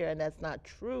corner it there, and that's not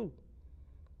true.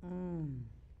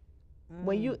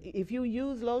 If you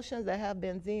use lotions that have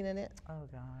benzene in it, Oh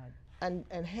God.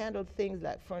 and handle things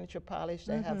like furniture polish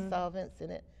that have solvents in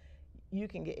it, you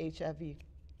can get HIV,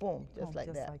 boom, just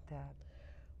like that. Like that.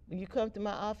 When you come to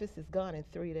my office, it's gone in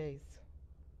 3 days.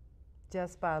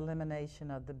 Just by elimination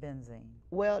of the benzene.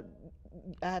 Well,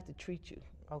 I have to treat you.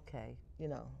 Okay. You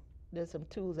know, there's some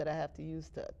tools that I have to use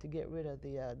to get rid of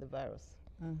the virus.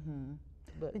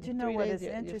 But in you know 3 what days, is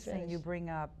you're interesting? You finished. bring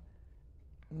up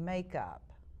makeup,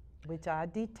 which I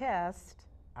detest.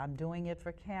 I'm doing it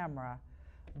for camera.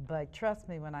 But trust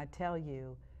me when I tell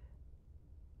you,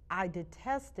 I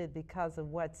detest it because of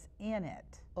what's in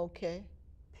it, Okay.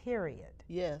 period.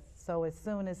 Yes. So as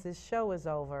soon as this show is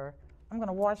over, I'm going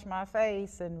to wash my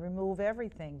face and remove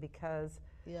everything because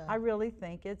Yeah. I really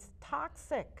think it's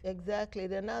toxic. Exactly.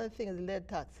 The another thing is lead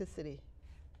toxicity.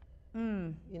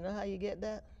 You know how you get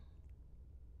that?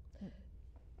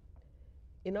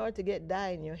 In order to get dye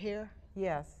in your hair,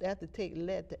 Yes. they have to take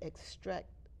lead to extract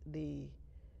the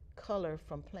color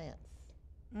from plants.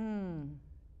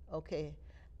 Okay.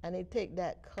 And they take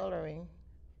that coloring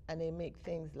and they make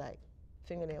things like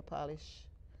fingernail polish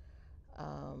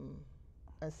and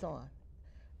so on.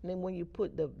 And then when you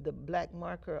put the black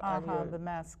marker on your, the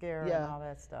mascara and yeah, all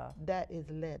that stuff. that is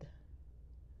lead.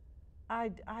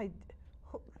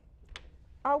 Who-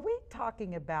 Are we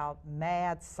talking about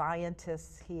mad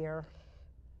scientists here?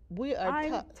 We are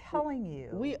I'm telling you.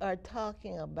 we are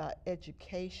talking about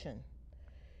education.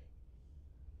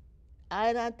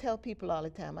 I tell people all the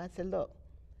time, I say, look,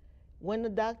 when the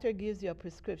doctor gives you a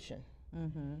prescription,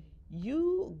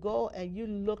 you go and you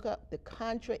look up the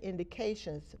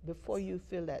contraindications before you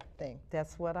fill that thing.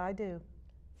 That's what I do.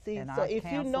 See, And so I've if you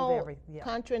canceled know yeah.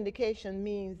 contraindication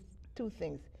means two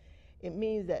things. It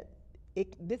means that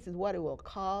this is what it will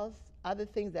cause, other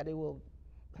things that it will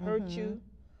hurt you,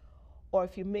 or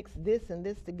if you mix this and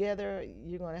this together,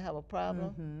 you're going to have a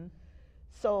problem.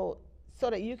 So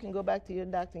that you can go back to your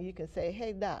doctor and you can say,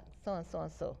 hey, doc, so and so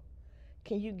and so,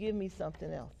 can you give me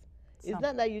something else? It's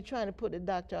not that you're trying to put the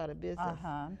doctor out of business,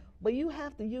 but you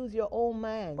have to use your own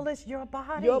mind. Well, it's your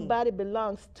body. Your body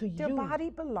belongs to you. Your body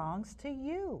belongs to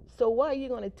you. So why are you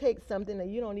going to take something that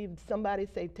you don't even, somebody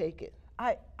say take it?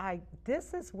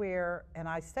 This is where, and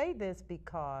I say this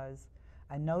because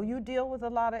I know you deal with a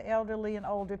lot of elderly and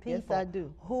older people. Yes, I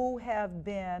do. Who have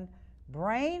been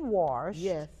brainwashed.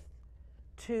 Yes.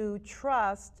 To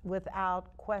trust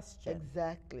without question.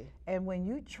 Exactly. And when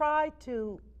you try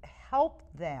to help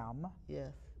them,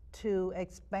 yes, to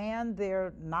expand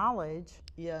their knowledge,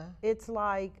 yeah, it's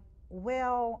like,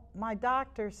 well, my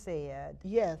doctor said.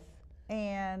 Yes.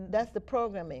 And that's the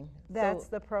programming. That's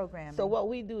the programming. So what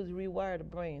we do is rewire the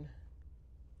brain.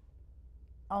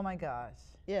 Oh my gosh.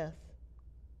 Yes.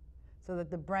 So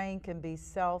that the brain can be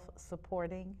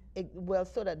self-supporting? Well,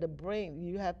 so that the brain,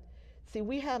 you have, see,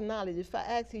 we have knowledge. If I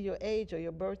ask you your age or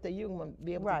your birthday, you're going to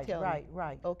be able to tell me.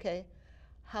 Right. Okay.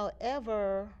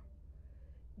 However,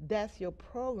 that's your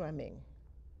programming.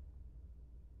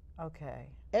 Okay.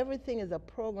 Everything is a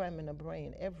program in the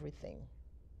brain, everything.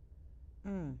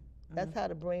 That's how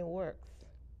the brain works.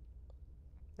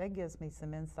 That gives me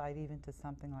some insight even to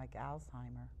something like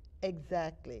Alzheimer.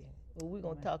 Exactly. Well, we're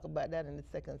going to talk about that in the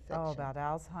second section. Oh, about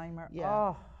Alzheimer? Yeah.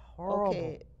 Oh, horrible.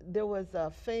 Okay. There was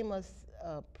a famous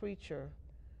preacher,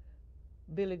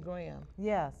 Billy Graham.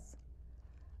 Yes.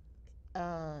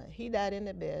 He died in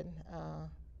the bed.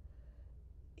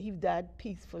 He died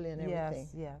peacefully and everything.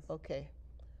 Yes. Okay.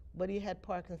 But he had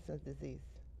Parkinson's disease.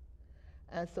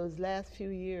 And so his last few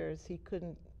years, he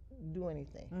couldn't do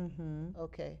anything.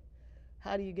 Okay.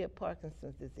 How do you get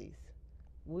Parkinson's disease?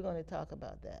 We're going to talk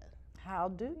about that. How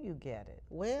do you get it?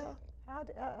 Well, how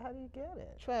do you get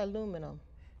it? Try aluminum.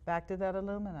 Back to that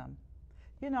aluminum.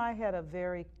 You know, I had a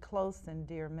very close and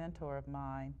dear mentor of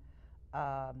mine,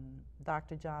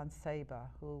 Dr. John Saba,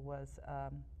 who was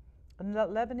a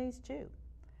Lebanese Jew.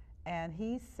 And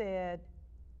he said,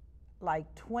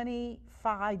 like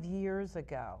 25 years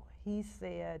ago, he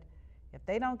said, if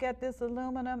they don't get this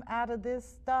aluminum out of this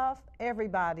stuff,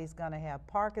 everybody's going to have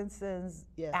Parkinson's,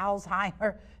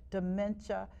 Alzheimer,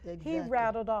 dementia. Exactly. He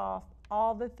rattled off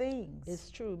all the things. It's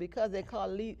true, because they call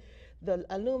the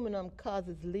aluminum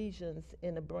causes lesions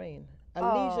in the brain. A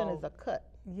lesion is a cut.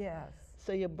 Yes.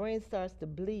 So your brain starts to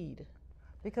bleed.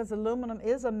 Because aluminum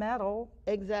is a metal.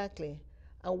 Exactly.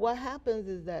 And what happens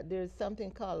is that there's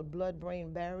something called a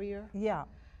blood-brain barrier. Yeah.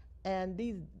 And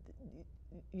the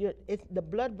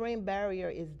blood-brain barrier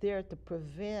is there to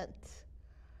prevent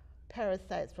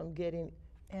parasites from getting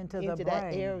into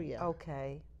that area.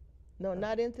 Okay. No,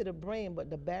 not into the brain,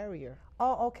 but the barrier.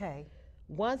 Oh, okay.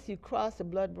 Once you cross the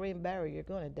blood-brain barrier, you're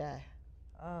going to die.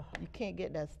 You can't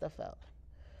get that stuff out.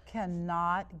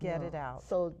 Cannot get it out.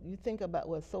 So you think about,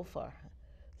 well, so far.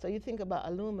 So you think about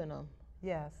aluminum.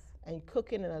 Yes. And you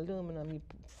cooking in aluminum, you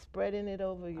spreading it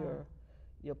over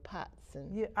your pots,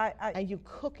 and and you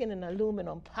cooking in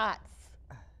aluminum pots.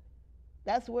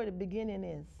 That's where the beginning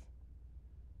is.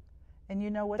 And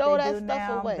you know what Throw they that do stuff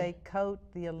now? away. They coat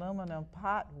the aluminum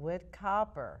pot with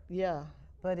copper. Yeah.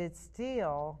 But it's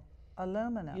still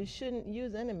aluminum. You shouldn't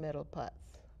use any metal pots,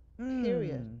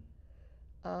 period.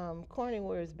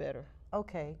 Corningware is better.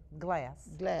 Okay, glass.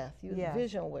 Glass, use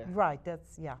visionware. Right,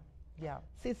 that's, yeah.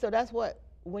 See, so that's what,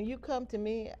 when you come to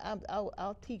me,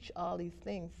 I'll teach all these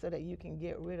things so that you can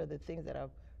get rid of the things that are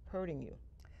hurting you.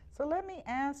 So let me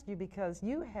ask you, because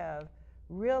you have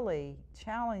really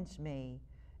challenged me,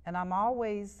 and I'm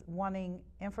always wanting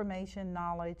information,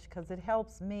 knowledge, because it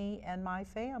helps me and my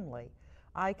family.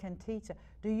 I can teach it.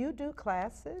 Do you do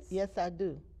classes? Yes, I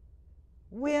do.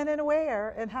 When and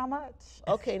where and how much?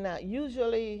 Okay, now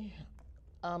usually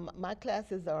my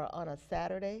classes are on a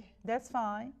Saturday. That's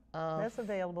fine. That's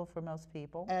available for most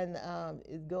people. And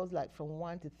it goes like from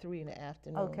 1 to 3 in the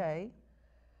afternoon. Okay.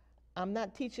 I'm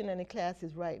not teaching any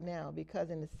classes right now because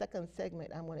in the second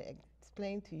segment I'm going to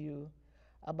explain to you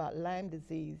about Lyme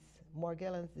disease,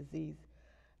 Morgellons disease,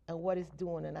 and what it's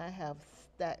doing. And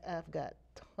I've got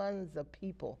tons of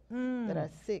people that are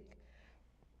sick.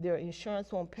 Their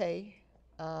insurance won't pay,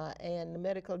 and the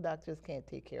medical doctors can't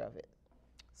take care of it.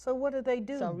 So what do they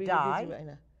do? So I'm really Die? busy right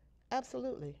now.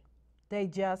 Absolutely. They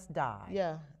just die.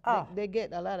 Yeah. Oh. They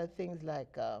get a lot of things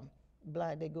like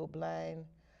blind. They go blind.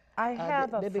 I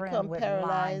have they a friend become with paralyzed.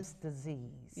 Lyme's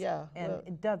disease. Yeah, And well-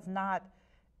 it does not,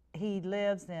 he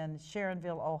lives in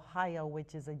Sharonville, Ohio,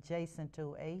 which is adjacent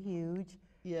to a huge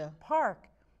Yeah. park.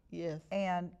 Yes.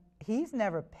 And he's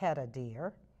never pet a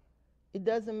deer. It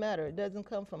doesn't matter. It doesn't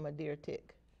come from a deer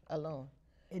tick alone.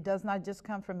 It does not just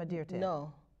come from a deer tick.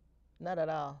 No, not at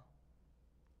all.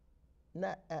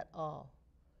 Not at all.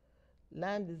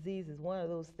 Lyme disease is one of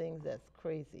those things that's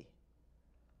crazy.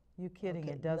 You kidding?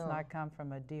 Okay, It does no. not come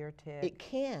from a deer tick. It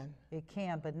can, It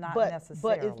can, but not but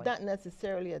necessarily. it's not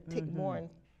necessarily a tick-borne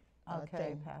Okay,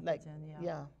 thing. pathogen, Like,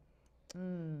 yeah.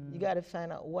 You got to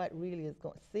find out what really is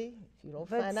going. See, if you don't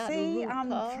But find out the see, root I'm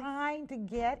cause. trying to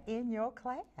get in your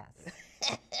class.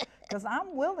 Because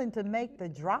I'm willing to make the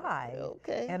drive.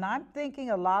 Okay. And I'm thinking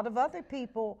a lot of other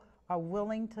people are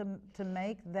willing to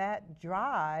make that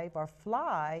drive or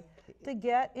fly to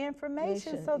get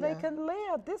information so they Yeah. can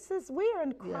live. We're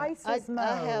in Yeah. crisis mode.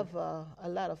 I have a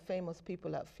lot of famous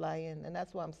people that fly in, and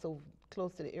that's why I'm so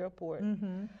close to the airport,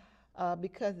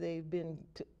 because they've been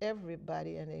to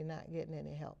everybody and they're not getting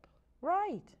any help.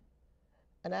 Right.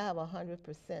 And I have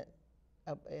 100%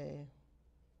 of a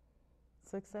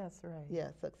Success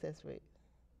rate. success rate.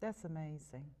 That's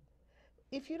amazing.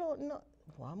 If you don't know,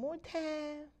 one more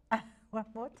time, One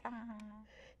more time.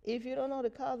 if you don't know the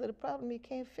cause of the problem, you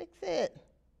can't fix it.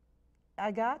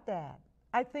 I got that.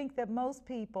 I think that most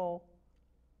people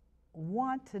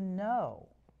want to know,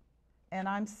 and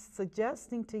I'm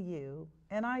suggesting to you,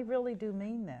 and I really do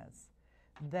mean this,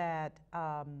 that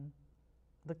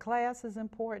the class is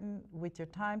important. With your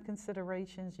time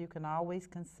considerations, you can always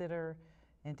consider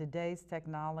in today's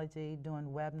technology doing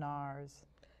webinars.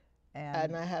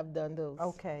 And I have done those.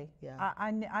 Okay. Yeah.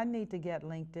 I need to get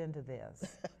linked into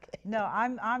this. No,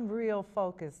 I'm real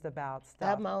focused about stuff. I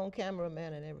have my own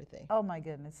cameraman and everything. Oh my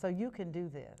goodness. So you can do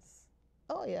this.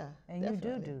 Oh, yeah. And definitely.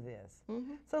 you do this.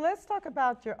 So let's talk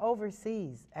about your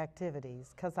overseas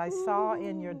activities, because I saw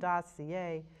in your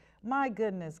dossier, my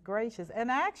goodness gracious.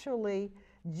 And actually,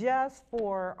 just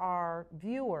for our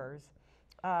viewers,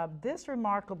 this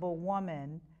remarkable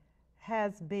woman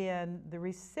has been the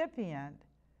recipient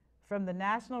from the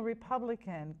National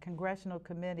Republican Congressional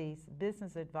Committee's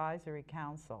Business Advisory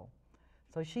Council.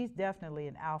 So she's definitely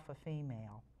an alpha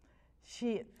female.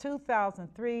 She,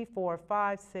 2003, 4,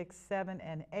 5, 6, 7,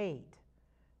 and 8,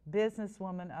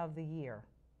 Businesswoman of the Year.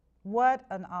 What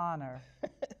an honor.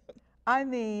 I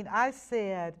mean, I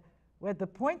said, at the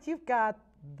point you've got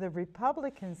the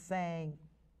Republicans saying,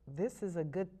 this is a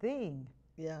good thing,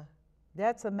 Yeah.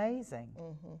 that's amazing.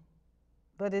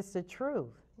 But it's the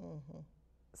truth.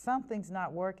 Something's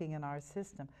not working in our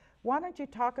system. Why don't you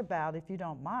talk about, if you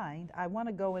don't mind, I want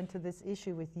to go into this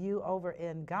issue with you over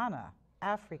in Ghana,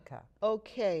 Africa.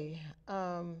 Okay.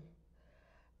 I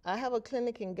have a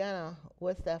clinic in Ghana,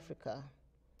 West Africa,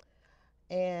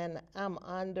 and I'm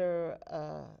under,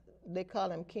 they call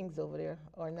them kings over there,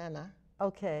 or Nana.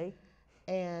 Okay.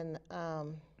 And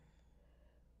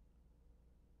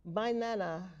my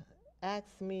Nana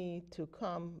asked me to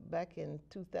come back in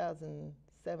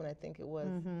 2007, I think it was,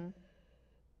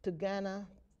 to Ghana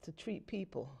to treat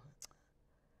people.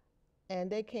 And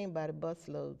they came by the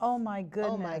busloads. Oh my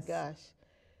goodness. Oh my gosh.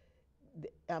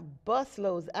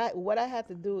 Busloads. What I had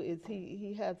to do is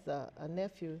he has a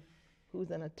nephew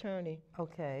who's an attorney.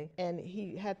 Okay. And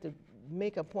he had to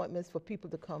make appointments for people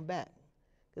to come back,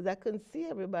 because I couldn't see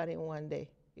everybody in one day.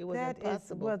 It was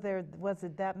impossible. Was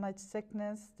it that much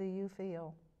sickness, do you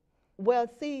feel? Well,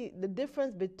 see, the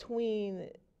difference between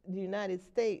the United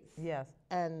States Yes.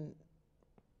 and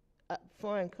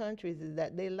foreign countries is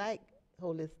that they like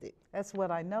holistic. That's what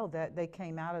I know, that they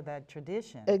came out of that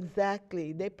tradition.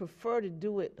 Exactly. They prefer to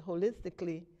do it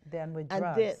holistically. Than with And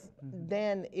drugs.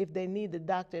 then if they need the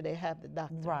doctor, they have the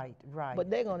doctor. Right, right. But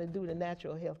they're going to do the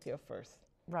natural health care first.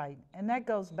 Right. And that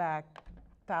goes back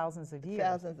thousands of years.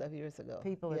 Thousands of years ago.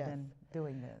 People have Yes. been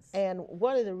doing this. And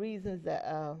one of the reasons that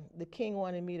the king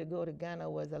wanted me to go to Ghana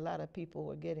was a lot of people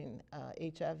were getting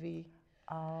HIV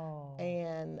Oh.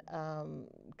 and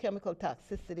chemical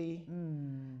toxicity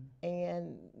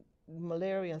and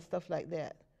malaria and stuff like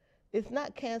that. It's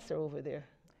not cancer over there.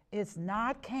 It's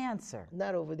not cancer.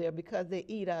 Not over there, because they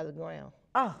eat out of the ground.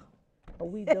 Oh. But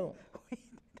we don't.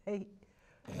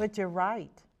 But you're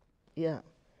right. Yeah.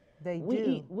 They we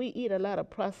do. eat a lot of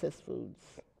processed foods,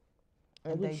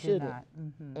 and we they shouldn't.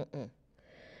 do not. Mm-mm.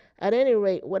 At any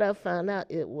rate, what I found out,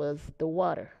 it was the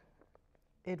water.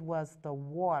 It was the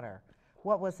water.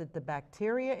 What was it, the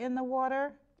bacteria in the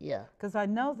water? Yeah. Because I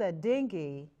know that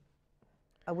dengue,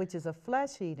 which is a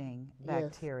flesh-eating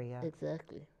bacteria, Yes,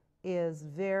 exactly. is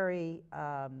very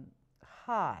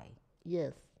high.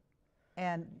 Yes.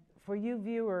 And for you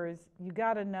viewers, you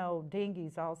got to know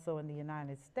dengue's also in the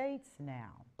United States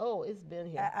now. Oh, it's been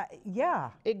here. Yeah.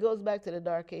 It goes back to the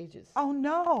Dark Ages. Oh,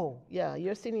 no. Yeah,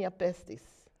 Yersinia pestis.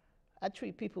 I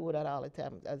treat people with that all the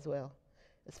time as well.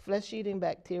 It's flesh-eating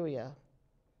bacteria.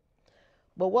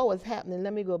 But what was happening,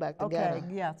 let me go back to Ghana. Okay,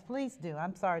 yes, please do.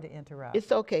 I'm sorry to interrupt.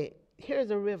 It's okay.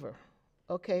 Here's a river,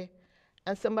 okay?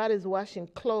 And somebody's washing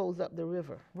clothes up the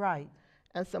river. Right.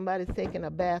 And somebody's taking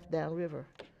a bath downriver.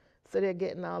 So they're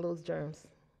getting all those germs.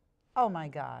 Oh, my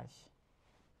gosh.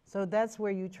 So that's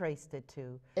where you traced it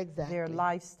to. Exactly. Their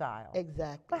lifestyle.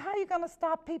 Exactly. But how are you going to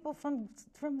stop people from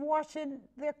washing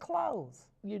their clothes?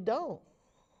 You don't.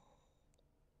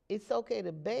 It's okay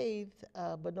to bathe,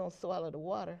 but don't swallow the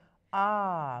water.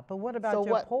 Ah, but what about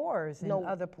your pores and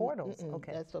other portals?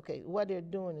 Okay. That's okay. What they're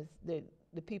doing is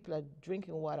the people are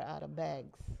drinking water out of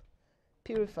bags,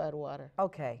 purified water.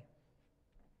 Okay.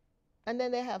 And then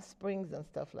they have springs and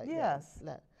stuff like Yes.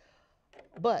 that.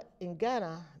 But in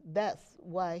Ghana, that's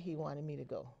why he wanted me to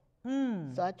go.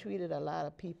 So I treated a lot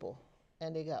of people,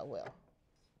 and they got well.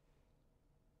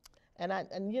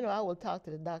 And you know, I will talk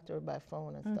to the doctor by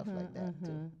phone and stuff like that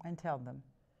too. And tell them.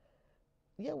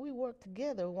 Yeah, we work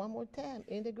together one more time.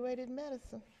 Integrated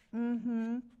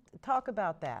medicine. Talk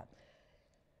about that.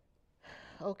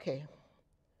 Okay.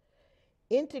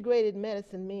 Integrated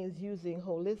medicine means using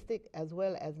holistic as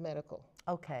well as medical.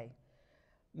 Okay.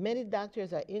 Many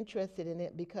doctors are interested in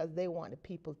it because they want the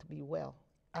people to be well.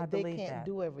 And they can't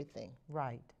do everything.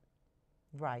 Right.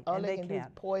 Right. All they can do is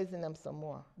poison them some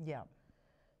more. Yeah.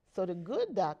 So the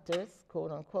good doctors,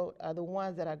 quote unquote, are the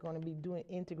ones that are going to be doing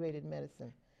integrated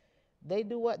medicine. They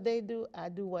do what they do, I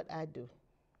do what I do.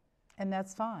 And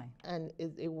that's fine. And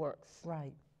it works.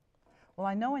 Right. Well,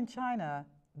 I know in China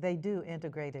they do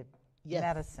integrated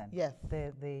medicine. Yes.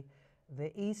 The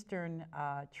Eastern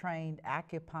trained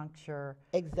acupuncture.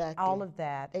 Exactly. All of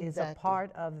that is a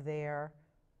part of their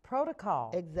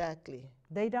protocol. Exactly.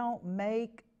 They don't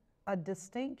make a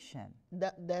distinction.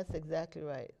 That's exactly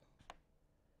right.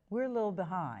 We're a little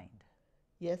behind.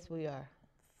 Yes, we are.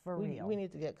 For real. We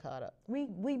need to get caught up.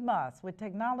 We must. With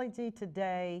technology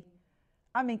today,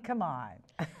 I mean, come on.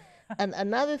 And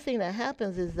another thing that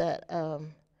happens is that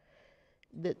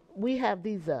that we have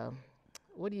these,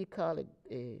 what do you call it,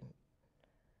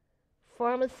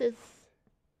 pharmacists,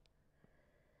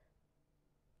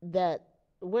 that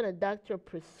when a doctor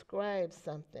prescribes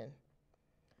something,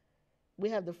 we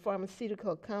have the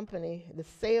pharmaceutical company, the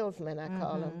salesmen, I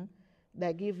call them,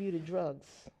 that give you the drugs.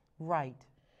 Right.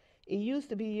 It used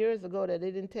to be years ago that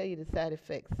they didn't tell you the side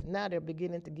effects. Now they're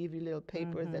beginning to give you little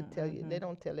papers that tell you. They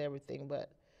don't tell everything,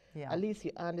 but at least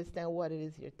you understand what it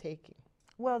is you're taking.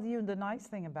 Well, the nice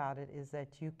thing about it is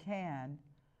that you can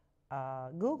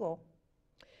Google.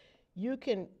 You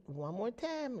can, one more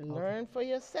time, learn for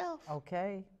yourself.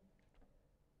 Okay.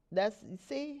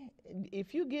 See,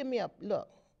 if you give me look,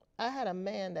 I had a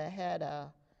man that had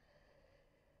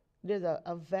there's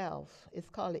a valve. It's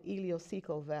called the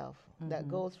ileocecal valve that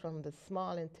goes from the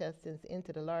small intestines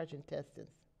into the large intestines.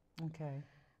 Okay.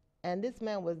 And this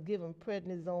man was given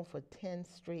prednisone for 10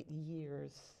 straight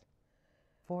years.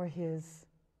 For his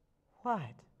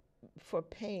what? For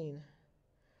pain.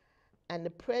 And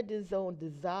the prednisone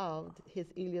dissolved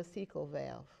his ileocecal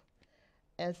valve.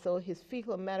 And so his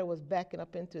fecal matter was backing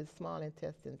up into his small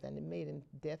intestines, and it made him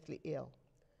deathly ill.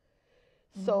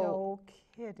 So no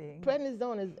kidding.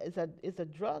 Prednisone is a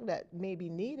drug that may be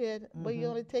needed, but you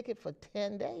only take it for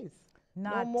 10 days.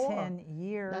 Not no more. 10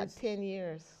 years. Not 10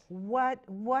 years.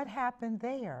 What happened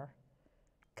there?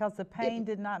 Because the pain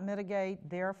did not mitigate,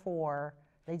 therefore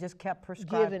they just kept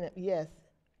prescribing. Giving it, yes.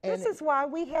 This is why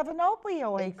we have an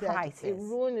opioid crisis. It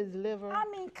ruined his liver. I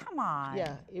mean, come on.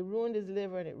 Yeah, it ruined his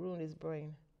liver and it ruined his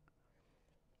brain.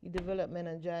 He developed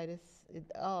meningitis,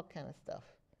 all kind of stuff.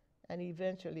 And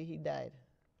eventually he died.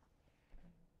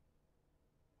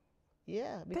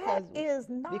 Yeah,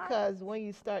 because when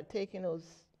you start taking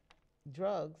those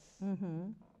drugs,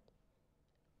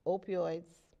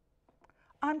 opioids,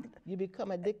 you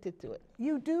become addicted to it.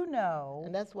 You do know.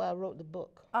 And that's why I wrote the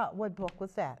book. What book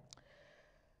was that?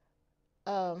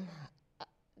 The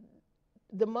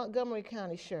Montgomery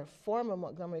County Sheriff, former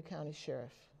Montgomery County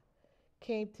Sheriff,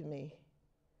 came to me.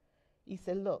 He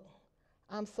said, look,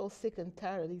 I'm so sick and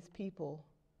tired of these people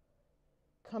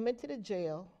come into the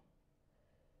jail.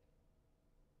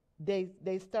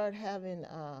 They start having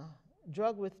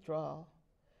drug withdrawal.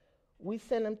 We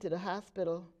send them to the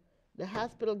hospital. The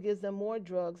hospital gives them more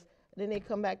drugs. Then they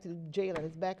come back to the jail, and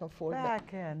it's back and forth.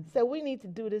 Back in. So we need to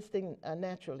do this thing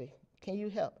naturally. Can you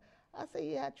help? I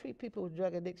say, yeah, I treat people with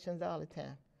drug addictions all the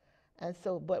time. And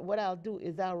so, but what I'll do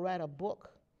is I'll write a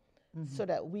book so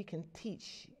that we can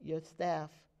teach your staff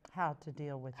How to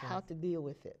deal with how it. to deal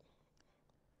with it.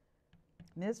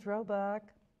 Ms. Roebuck,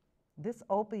 this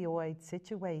opioid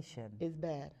situation It's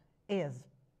bad. is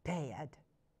bad.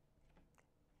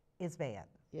 It's bad.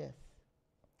 Yes.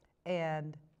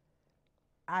 And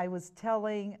I was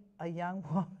telling a young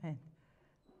woman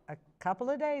a couple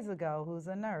of days ago who's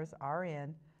a nurse,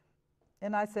 RN,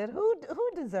 and I said, who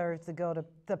deserves to go to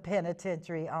the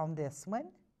penitentiary on this one?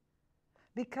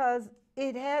 Because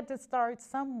it had to start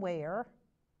somewhere.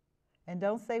 And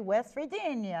don't say West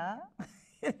Virginia,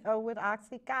 with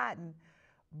Oxycontin.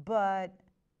 But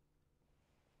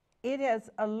it has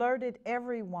alerted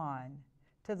everyone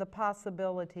to the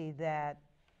possibility that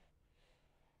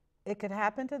it could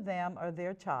happen to them or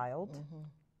their child.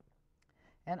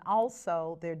 And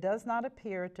also, there does not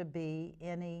appear to be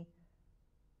any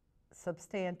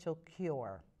substantial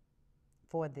cure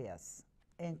for this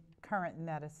in current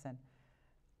medicine.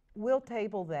 We'll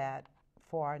table that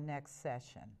for our next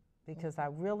session because I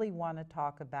really want to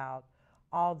talk about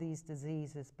all these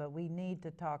diseases, but we need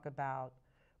to talk about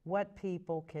what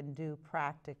people can do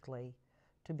practically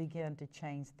to begin to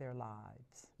change their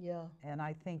lives. Yeah. And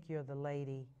I think you're the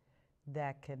lady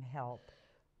that can help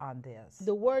on this.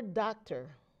 The word doctor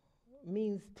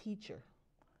means teacher.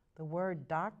 The word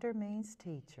doctor means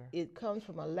teacher. It comes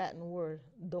from a Latin word,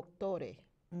 doctore.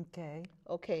 Okay.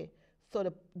 Okay,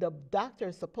 so the doctor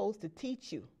is supposed to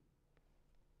teach you,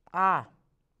 Ah,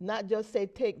 not just say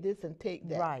take this and take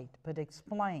that. right, but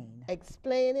explain.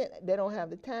 Explain it. They don't have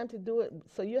the time to do it,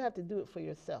 so you have to do it for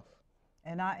yourself.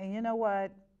 And you know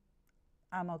what?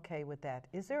 I'm okay with that.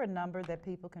 Is there a number that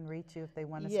people can reach you if they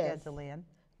want to Yes. schedule in?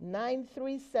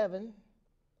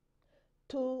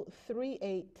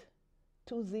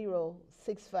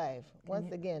 937-238-2065.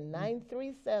 Once again,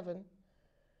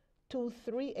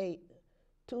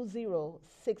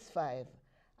 937-238-2065.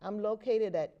 I'm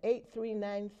located at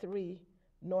 8393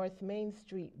 North Main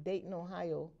Street, Dayton,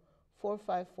 Ohio,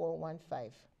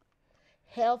 45415.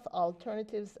 Health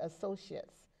Alternatives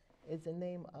Associates is the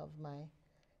name of my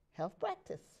health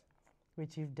practice.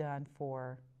 Which you've done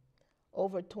for,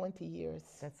 Over 20 years.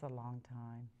 that's a long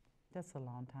time. That's a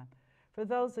long time. For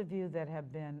those of you that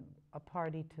have been a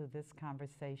party to this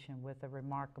conversation with a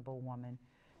remarkable woman,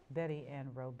 Bette Ann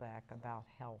Roebuck, about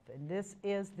health. And this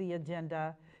is the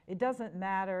agenda. It doesn't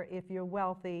matter if you're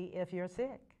wealthy, if you're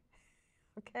sick,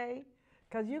 okay?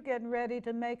 Because you're getting ready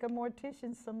to make a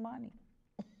mortician some money.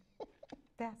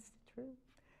 That's the truth.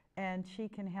 And she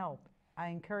can help. I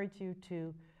encourage you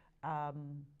to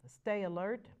stay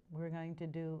alert. We're going to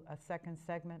do a second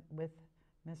segment with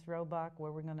Ms. Roebuck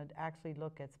where we're going to actually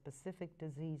look at specific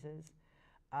diseases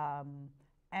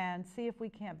and see if we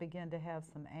can't begin to have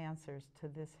some answers to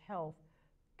this health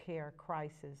care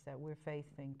crisis that we're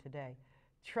facing today.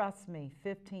 Trust me,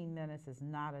 15 minutes is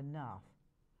not enough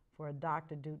for a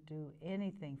doctor to do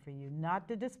anything for you. Not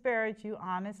to disparage you,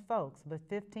 honest folks, but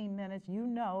 15 minutes, you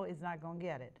know, is not going to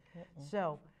get it.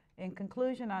 So, in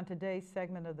conclusion on today's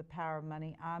segment of The Power of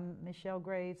Money, I'm Michelle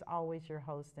Graves, always your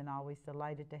host and always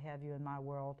delighted to have you in my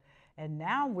world. And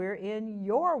now we're in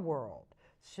your world.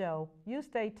 So you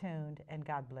stay tuned and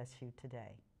God bless you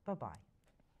today. Bye-bye.